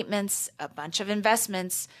of statements, a bunch of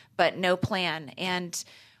investments, but no plan. And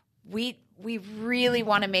we really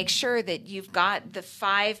want to make sure that you've got the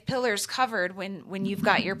 5 pillars covered when you've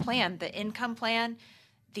got your plan: the income plan,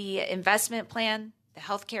 the investment plan, the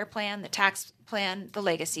healthcare plan, the tax plan, the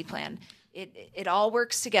legacy plan. It all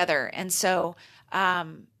works together. And so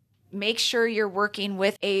make sure you're working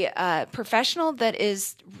with a professional that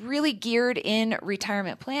is really geared in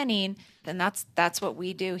retirement planning. Then that's what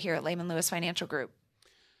we do here at Lehman Lewis Financial Group.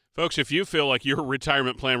 Folks, if you feel like your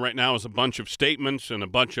retirement plan right now is a bunch of statements and a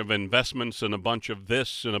bunch of investments and a bunch of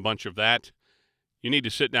this and a bunch of that, you need to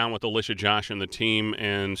sit down with Alicia, Josh, and the team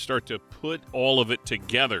and start to put all of it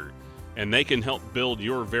together. And they can help build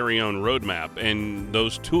your very own roadmap and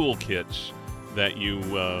those toolkits that you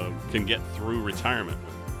can get through retirement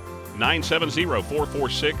with.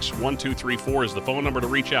 970-446-1234 is the phone number to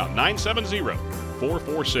reach out.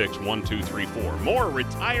 970-446-1234. More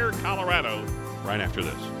Retire Colorado right after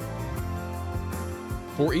this.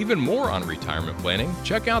 For even more on retirement planning,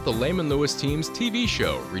 check out the Lehman Lewis team's TV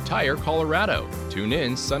show, Retire Colorado. Tune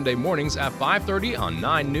in Sunday mornings at 5:30 on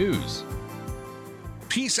 9 News.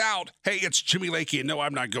 Peace out. Hey, it's Jimmy Lakey, and no,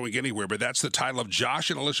 I'm not going anywhere, but that's the title of Josh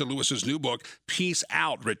and Alicia Lewis's new book, Peace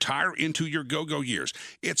Out, Retire into Your Go-Go Years.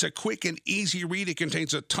 It's a quick and easy read. It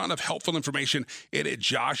contains a ton of helpful information in it.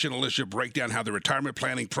 Josh and Alicia break down how the retirement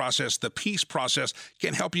planning process, the peace process,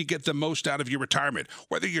 can help you get the most out of your retirement.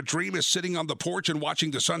 Whether your dream is sitting on the porch and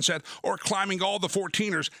watching the sunset or climbing all the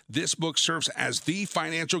 14ers, this book serves as the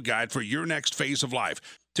financial guide for your next phase of life.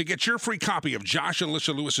 To get your free copy of Josh and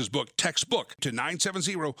Alicia Lewis's book, text book to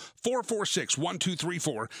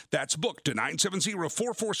 970-446-1234. That's book to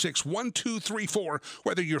 970-446-1234.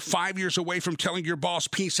 Whether you're 5 years away from telling your boss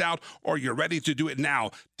peace out or you're ready to do it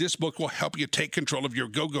now, this book will help you take control of your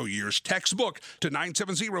go-go years. Text book to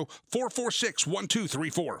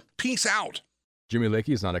 970-446-1234. Peace out. Jimmy Lakey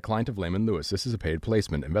is not a client of Lehman Lewis. This is a paid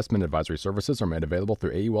placement. Investment advisory services are made available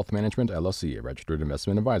through AE Wealth Management, LLC, a registered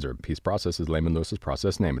investment advisor. Peace Process is Lehman Lewis's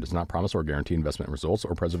process name. It does not promise or guarantee investment results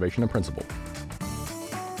or preservation of principal.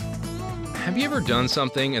 Have you ever done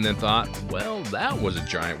something and then thought, well, that was a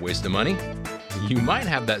giant waste of money? You might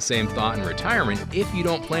have that same thought in retirement if you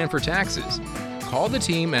don't plan for taxes. Call the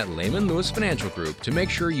team at Lehman Lewis Financial Group to make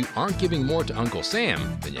sure you aren't giving more to Uncle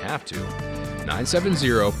Sam than you have to.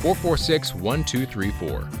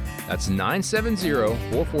 970-446-1234. That's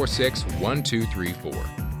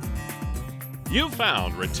 970-446-1234. You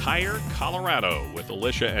found Retire Colorado with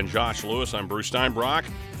Alicia and Josh Lewis. I'm Bruce Steinbrock.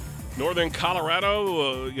 Northern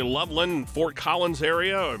Colorado, Loveland, Fort Collins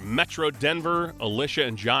area, or Metro Denver. Alicia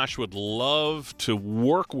and Josh would love to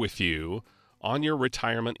work with you on your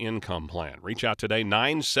retirement income plan. Reach out today,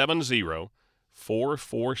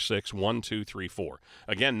 970-446-1234.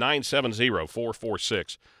 Again,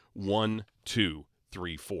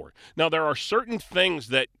 970-446-1234. Now, there are certain things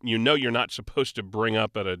that you know you're not supposed to bring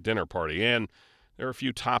up at a dinner party, and there are a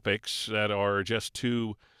few topics that are just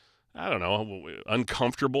too,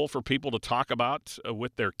 uncomfortable for people to talk about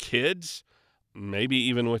with their kids, maybe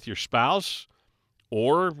even with your spouse,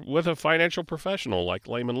 or with a financial professional like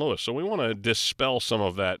Lehman Lewis. So we want to dispel some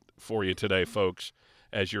of that for you today, folks,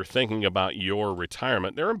 as you're thinking about your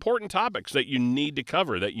retirement. There are important topics that you need to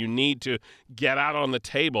cover, that you need to get out on the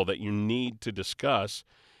table, that you need to discuss.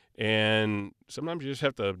 And sometimes you just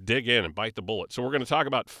have to dig in and bite the bullet. So we're going to talk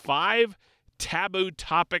about 5 taboo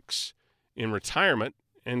topics in retirement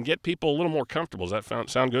and get people a little more comfortable. Does that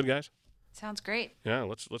sound good, guys? Sounds great. Yeah,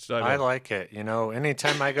 let's dive in. I like it.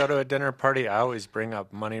 Anytime I go to a dinner party, I always bring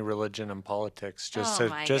up money, religion, and politics to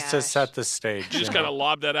set the stage. You just kind of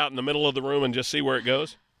lob that out in the middle of the room and just see where it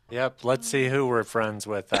goes? Yep. Let's see who we're friends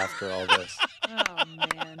with after all this. Oh,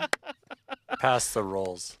 man. Pass the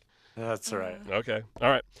rolls. That's right. Okay. All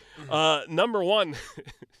right. Number 1,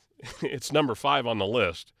 it's number 5 on the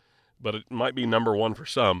list, but it might be number 1 for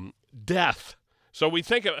some, death. So we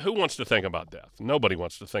think of, who wants to think about death? Nobody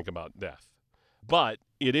wants to think about death. But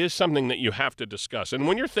it is something that you have to discuss. And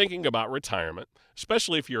when you're thinking about retirement,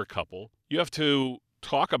 especially if you're a couple, you have to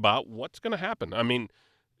talk about what's going to happen. I mean,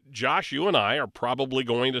 Josh, you and I are probably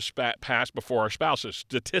going to pass before our spouses,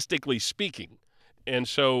 statistically speaking. And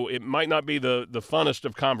so it might not be the funnest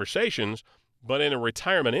of conversations, but in a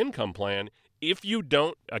retirement income plan, if you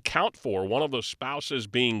don't account for one of those spouses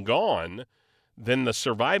being gone, then the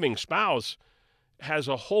surviving spouse has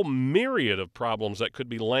a whole myriad of problems that could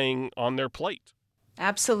be laying on their plate.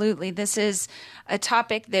 Absolutely. This is a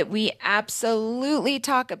topic that we absolutely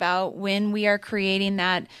talk about when we are creating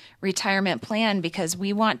that retirement plan, because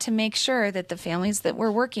we want to make sure that the families that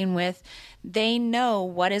we're working with, they know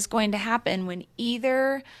what is going to happen when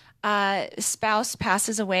either spouse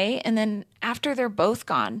passes away and then after they're both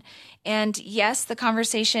gone. And yes, the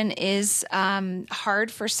conversation is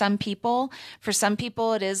hard for some people. For some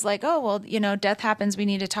people, it is like, oh, well, death happens. We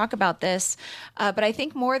need to talk about this. But I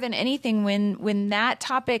think more than anything, when that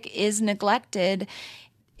topic is neglected,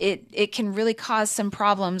 it can really cause some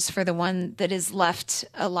problems for the one that is left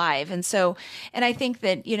alive. And I think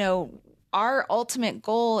that, our ultimate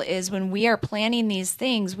goal is when we are planning these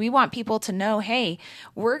things, we want people to know, hey,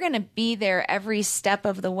 we're going to be there every step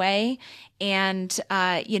of the way. And,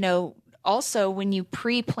 also when you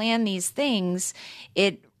pre-plan these things,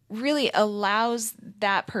 it really allows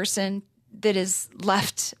that person that is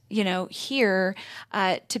left, here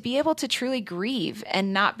to be able to truly grieve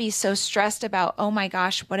and not be so stressed about, oh my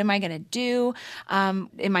gosh, what am I going to do? Am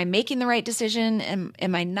I making the right decision?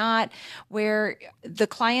 Am I not? Where the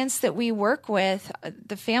clients that we work with,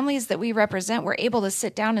 the families that we represent, we're able to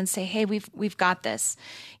sit down and say, hey, we've got this,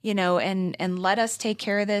 and let us take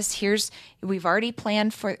care of this. We've already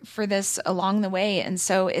planned for this along the way. And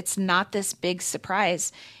so it's not this big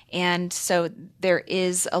surprise. And so there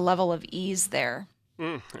is a level of ease there.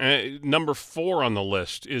 Number 4 on the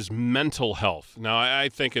list is mental health. Now, I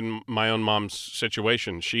think in my own mom's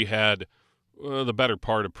situation, she had the better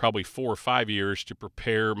part of probably 4 or 5 years to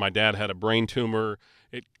prepare. My dad had a brain tumor.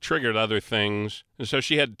 It triggered other things. And so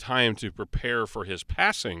she had time to prepare for his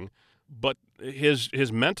passing. But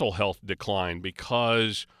his mental health declined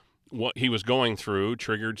because what he was going through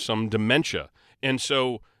triggered some dementia. And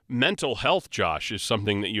so mental health, Josh, is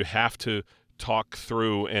something that you have to talk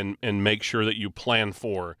through and make sure that you plan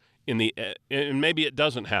for and maybe it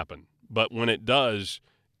doesn't happen, but when it does,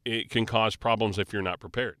 it can cause problems if you're not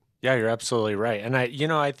prepared. Yeah, you're absolutely right. And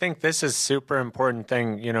I think this is super important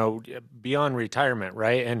thing, beyond retirement,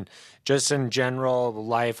 right? And just in general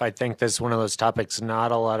life, I think this is one of those topics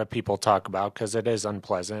not a lot of people talk about because it is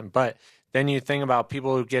unpleasant. But then you think about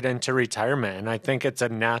people who get into retirement, and I think it's a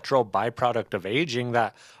natural byproduct of aging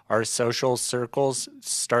that our social circles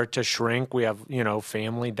start to shrink. We have,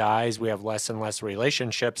 family dies. We have less and less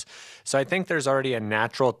relationships. So I think there's already a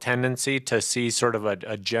natural tendency to see sort of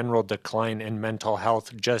a general decline in mental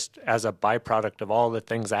health just as a byproduct of all the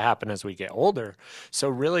things that happen as we get older. So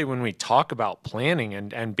really, when we talk about planning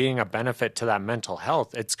and being a benefit to that mental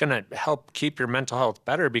health, it's going to help keep your mental health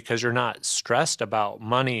better because you're not stressed about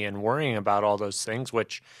money and worrying about all those things,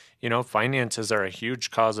 which finances are a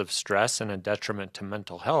huge cause of stress and a detriment to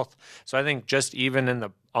mental health. So I think just even in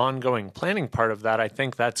the ongoing planning part of that, I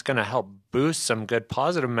think that's going to help boost some good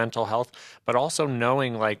positive mental health, but also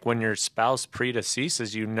knowing like when your spouse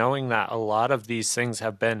predeceases you, knowing that a lot of these things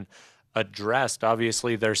have been addressed.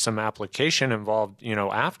 Obviously, there's some application involved,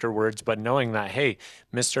 afterwards, but knowing that, hey,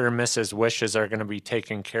 Mr. and Mrs. wishes are going to be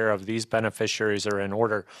taken care of, these beneficiaries are in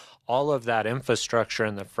order. All of that infrastructure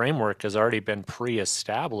and the framework has already been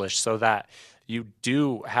pre-established so that you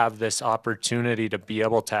do have this opportunity to be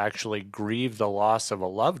able to actually grieve the loss of a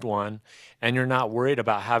loved one, and you're not worried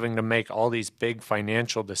about having to make all these big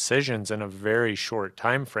financial decisions in a very short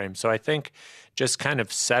time frame. So I think just kind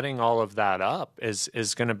of setting all of that up is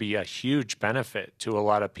going to be a huge benefit to a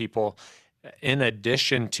lot of people, in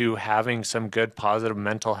addition to having some good positive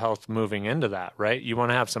mental health moving into that, right? You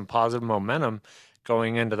want to have some positive momentum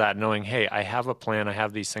going into that, knowing, hey, I have a plan, I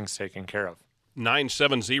have these things taken care of.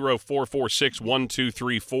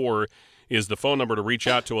 970-446-1234 is the phone number to reach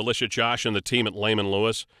out to Alicia, Josh, and the team at Lehman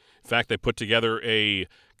Lewis. In fact, they put together a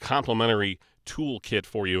complimentary toolkit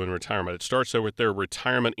for you in retirement. It starts with their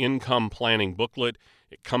retirement income planning booklet.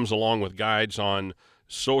 It comes along with guides on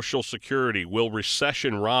Social Security. Will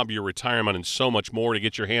recession rob your retirement? And so much more. To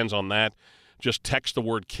get your hands on that, just text the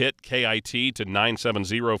word KIT, K-I-T, to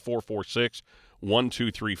 970-446-1234,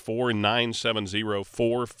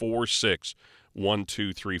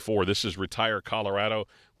 970-446-1234. This is Retire Colorado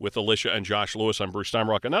with Alicia and Josh Lewis. I'm Bruce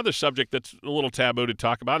Steinbrock. Another subject that's a little taboo to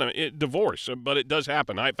talk about, divorce, but it does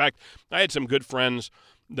happen. In fact, I had some good friends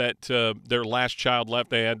that their last child left.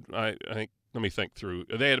 They had, I think, let me think through.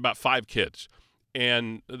 They had about 5 kids,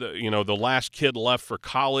 and the last kid left for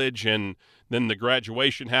college, and then the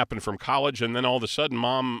graduation happened from college, and then all of a sudden,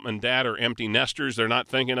 mom and dad are empty nesters. They're not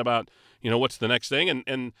thinking about what's the next thing,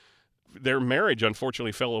 and their marriage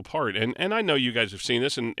unfortunately fell apart. And I know you guys have seen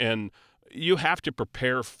this, and you have to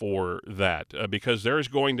prepare for that because there's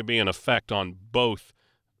going to be an effect on both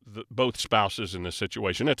spouses in this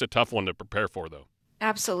situation. It's a tough one to prepare for, though.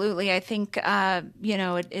 Absolutely. I think,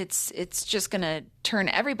 it's just going to turn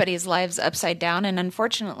everybody's lives upside down. And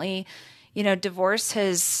unfortunately, divorce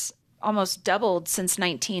has almost doubled since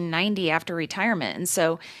 1990 after retirement. And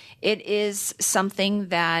so it is something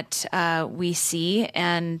that we see.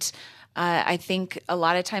 And I think a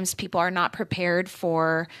lot of times people are not prepared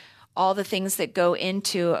for all the things that go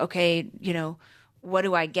into, okay, what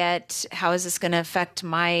do I get? How is this going to affect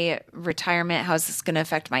my retirement? How is this going to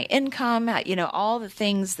affect my income? All the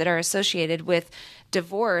things that are associated with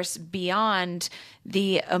divorce beyond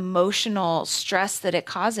the emotional stress that it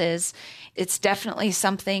causes. It's definitely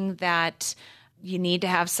something that you need to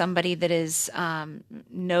have somebody that is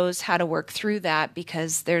knows how to work through that,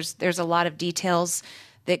 because there's a lot of details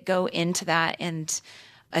that go into that, and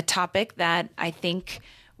a topic that I think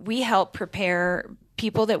we help prepare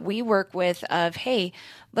people that we work with of, hey,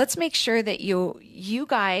 let's make sure that you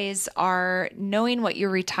guys are knowing what you're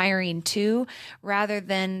retiring to, rather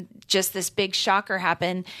than just this big shocker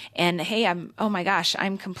happen and, hey, I'm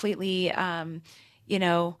completely,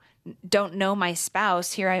 don't know my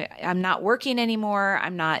spouse here. I'm not working anymore.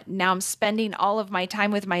 I'm spending all of my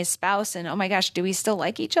time with my spouse, and oh my gosh, do we still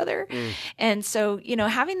like each other? And so,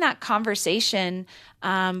 having that conversation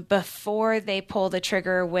before they pull the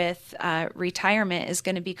trigger with retirement is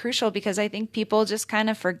going to be crucial, because I think people just kind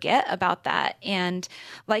of forget about that. And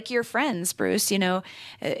like your friends, Bruce,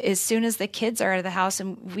 as soon as the kids are out of the house,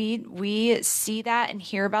 and we see that and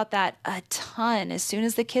hear about that a ton, as soon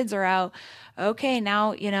as the kids are out, okay,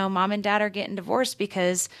 now, mom and dad are getting divorced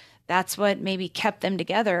because that's what maybe kept them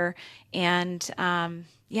together. And,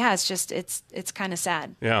 it's kind of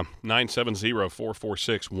sad. Yeah,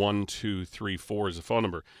 970-446-1234 is the phone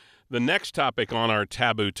number. The next topic on our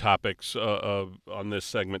taboo topics on this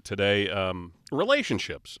segment today,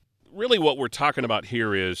 relationships. Really what we're talking about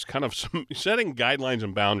here is kind of setting guidelines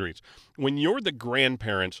and boundaries. When you're the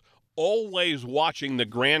grandparents, always watching the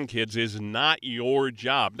grandkids is not your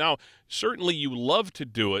job. Now, certainly you love to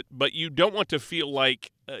do it, but you don't want to feel like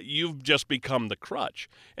you've just become the crutch.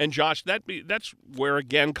 And Josh, that's where,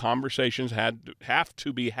 again, conversations have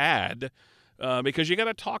to be had because you got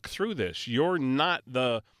to talk through this. You're not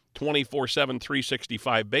the 24/7,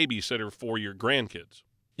 365 babysitter for your grandkids.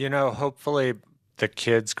 Hopefully the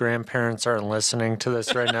kids' grandparents aren't listening to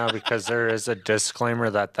this right now, because there is a disclaimer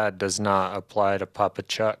that does not apply to Papa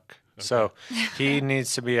Chuck. Okay. So he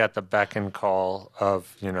needs to be at the beck and call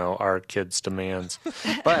of, our kids' demands.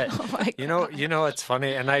 But, it's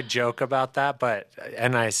funny, and I joke about that,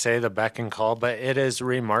 and I say the beck and call, but it is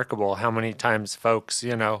remarkable how many times folks,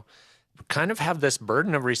 kind of have this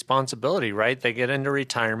burden of responsibility, right? They get into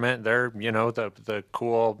retirement. They're, the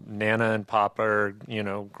cool Nana and Papa, or,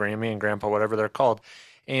 Grammy and Grandpa, whatever they're called.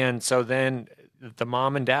 And so then the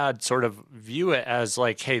mom and dad sort of view it as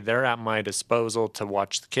like, hey, they're at my disposal to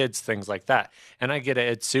watch the kids, things like that. And I get it.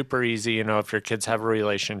 It's super easy, if your kids have a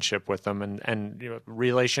relationship with them, and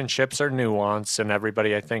relationships are nuanced, and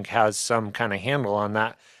everybody, I think, has some kind of handle on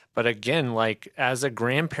that. But again, like as a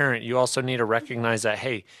grandparent, you also need to recognize that,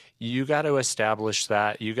 hey, you got to establish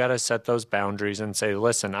that. You got to set those boundaries and say,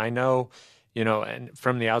 listen, I know, and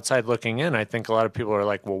from the outside looking in, I think a lot of people are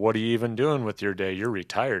like, well, what are you even doing with your day? You're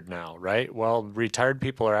retired now, right? Well, retired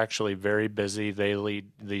people are actually very busy. They lead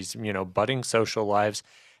these, budding social lives,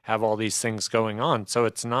 have all these things going on. So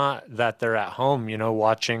it's not that they're at home,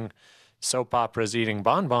 watching soap operas, eating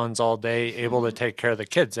bonbons all day, able to take care of the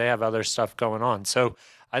kids. They have other stuff going on. So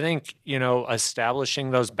I think,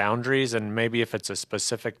 establishing those boundaries, and maybe if it's a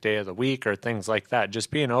specific day of the week or things like that,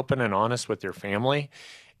 just being open and honest with your family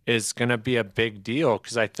is going to be a big deal.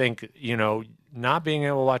 Because I think, not being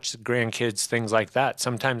able to watch the grandkids, things like that,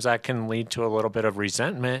 sometimes that can lead to a little bit of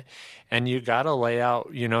resentment. And you got to lay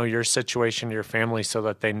out, your situation to your family so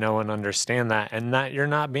that they know and understand that, and that you're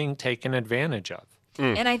not being taken advantage of.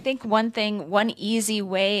 And I think one easy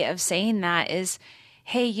way of saying that is,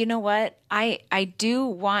 hey, you know what? I do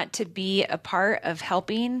want to be a part of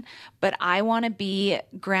helping, but I want to be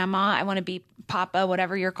grandma. I want to be papa,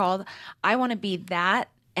 whatever you're called. I want to be that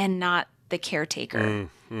and not the caretaker.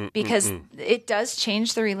 Because it does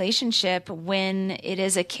change the relationship when it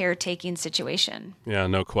is a caretaking situation. Yeah,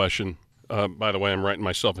 no question. By the way, I'm writing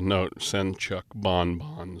myself a note. Send Chuck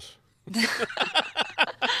bonbons.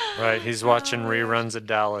 Right, he's watching reruns of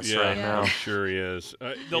Dallas right now. Sure he is.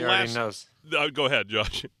 He already knows. Go ahead,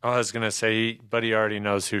 Josh. I was going to say, but he already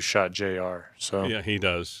knows who shot JR. So yeah, he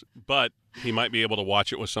does. But he might be able to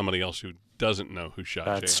watch it with somebody else who doesn't know who shot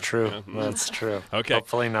JR. That's true. Yeah. That's true. Okay.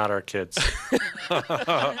 Hopefully not our kids.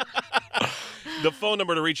 The phone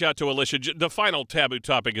number to reach out to Alicia, the final taboo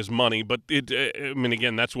topic is money, but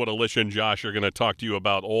again, that's what Alicia and Josh are going to talk to you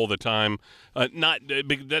about all the time. That's not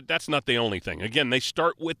the only thing. Again, they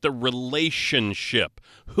start with the relationship,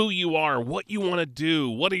 who you are, what you want to do,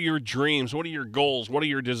 what are your dreams, what are your goals, what are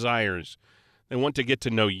your desires. They want to get to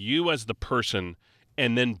know you as the person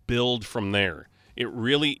and then build from there. It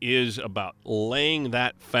really is about laying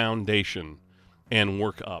that foundation and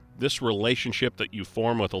work up. This relationship that you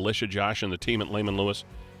form with Alicia, Josh, and the team at Lehman Lewis,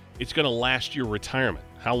 it's going to last your retirement.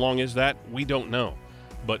 How long is that? We don't know.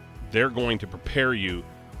 But they're going to prepare you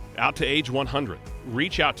out to age 100.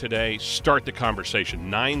 Reach out today. Start the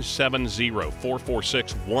conversation.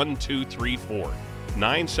 970-446-1234.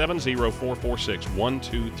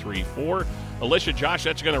 970-446-1234. Alicia, Josh,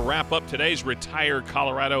 that's going to wrap up today's Retire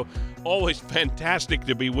Colorado. Always fantastic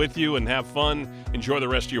to be with you and have fun. Enjoy the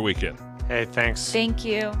rest of your weekend. Hey, thanks. Thank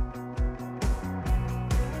you.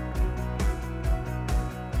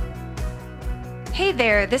 Hey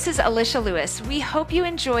there, this is Alicia Lewis. We hope you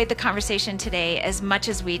enjoyed the conversation today as much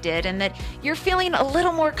as we did, and that you're feeling a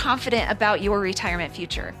little more confident about your retirement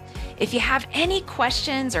future. If you have any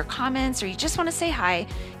questions or comments, or you just want to say hi,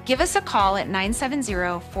 give us a call at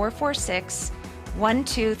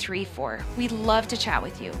 970-446-1234. We'd love to chat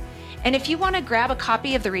with you. And if you want to grab a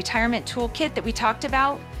copy of the retirement toolkit that we talked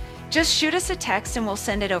about, Just shoot us a text and we'll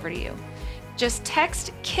send it over to you. Just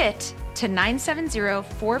text KIT to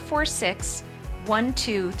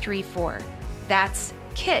 970-446-1234. That's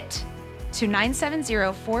KIT to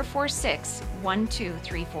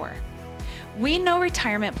 970-446-1234. We know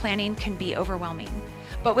retirement planning can be overwhelming,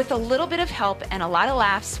 but with a little bit of help and a lot of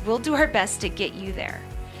laughs, we'll do our best to get you there.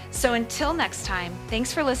 So until next time,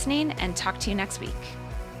 thanks for listening and talk to you next week.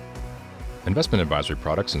 Investment advisory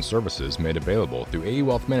products and services made available through AE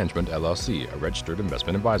Wealth Management, LLC, a registered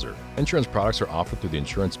investment advisor. Insurance products are offered through the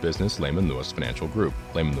insurance business Lehman Lewis Financial Group.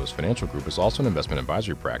 Lehman Lewis Financial Group is also an investment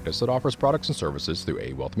advisory practice that offers products and services through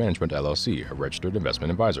AE Wealth Management, LLC, a registered investment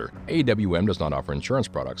advisor. AEWM does not offer insurance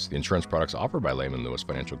products. The insurance products offered by Lehman Lewis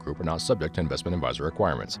Financial Group are not subject to investment advisor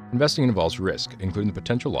requirements. Investing involves risk, including the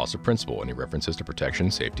potential loss of principal. Any references to protection,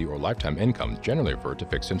 safety, or lifetime income generally refer to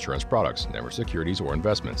fixed insurance products, never securities or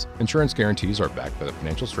investments. Insurance guarantees are backed by the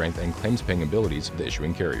financial strength and claims-paying abilities of the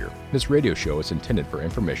issuing carrier. This radio show is intended for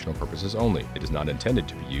informational purposes only. It is not intended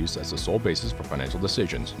to be used as the sole basis for financial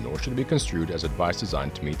decisions, nor should it be construed as advice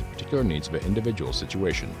designed to meet the particular needs of an individual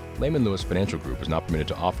situation. Lehman Lewis Financial Group is not permitted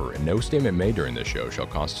to offer, and no statement made during this show shall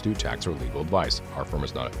constitute tax or legal advice. Our firm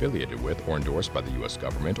is not affiliated with or endorsed by the U.S.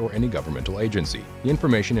 government or any governmental agency. The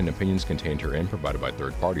information and opinions contained herein provided by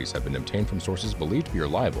third parties have been obtained from sources believed to be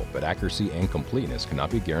reliable, but accuracy and completeness cannot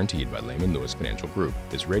be guaranteed by Lehman Lewis Financial Group.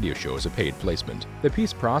 This radio show is a paid placement. The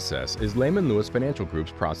Peace Process is Lehman Lewis Financial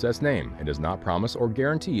Group's process name and does not promise or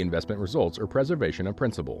guarantee investment results or preservation of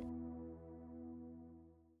principal.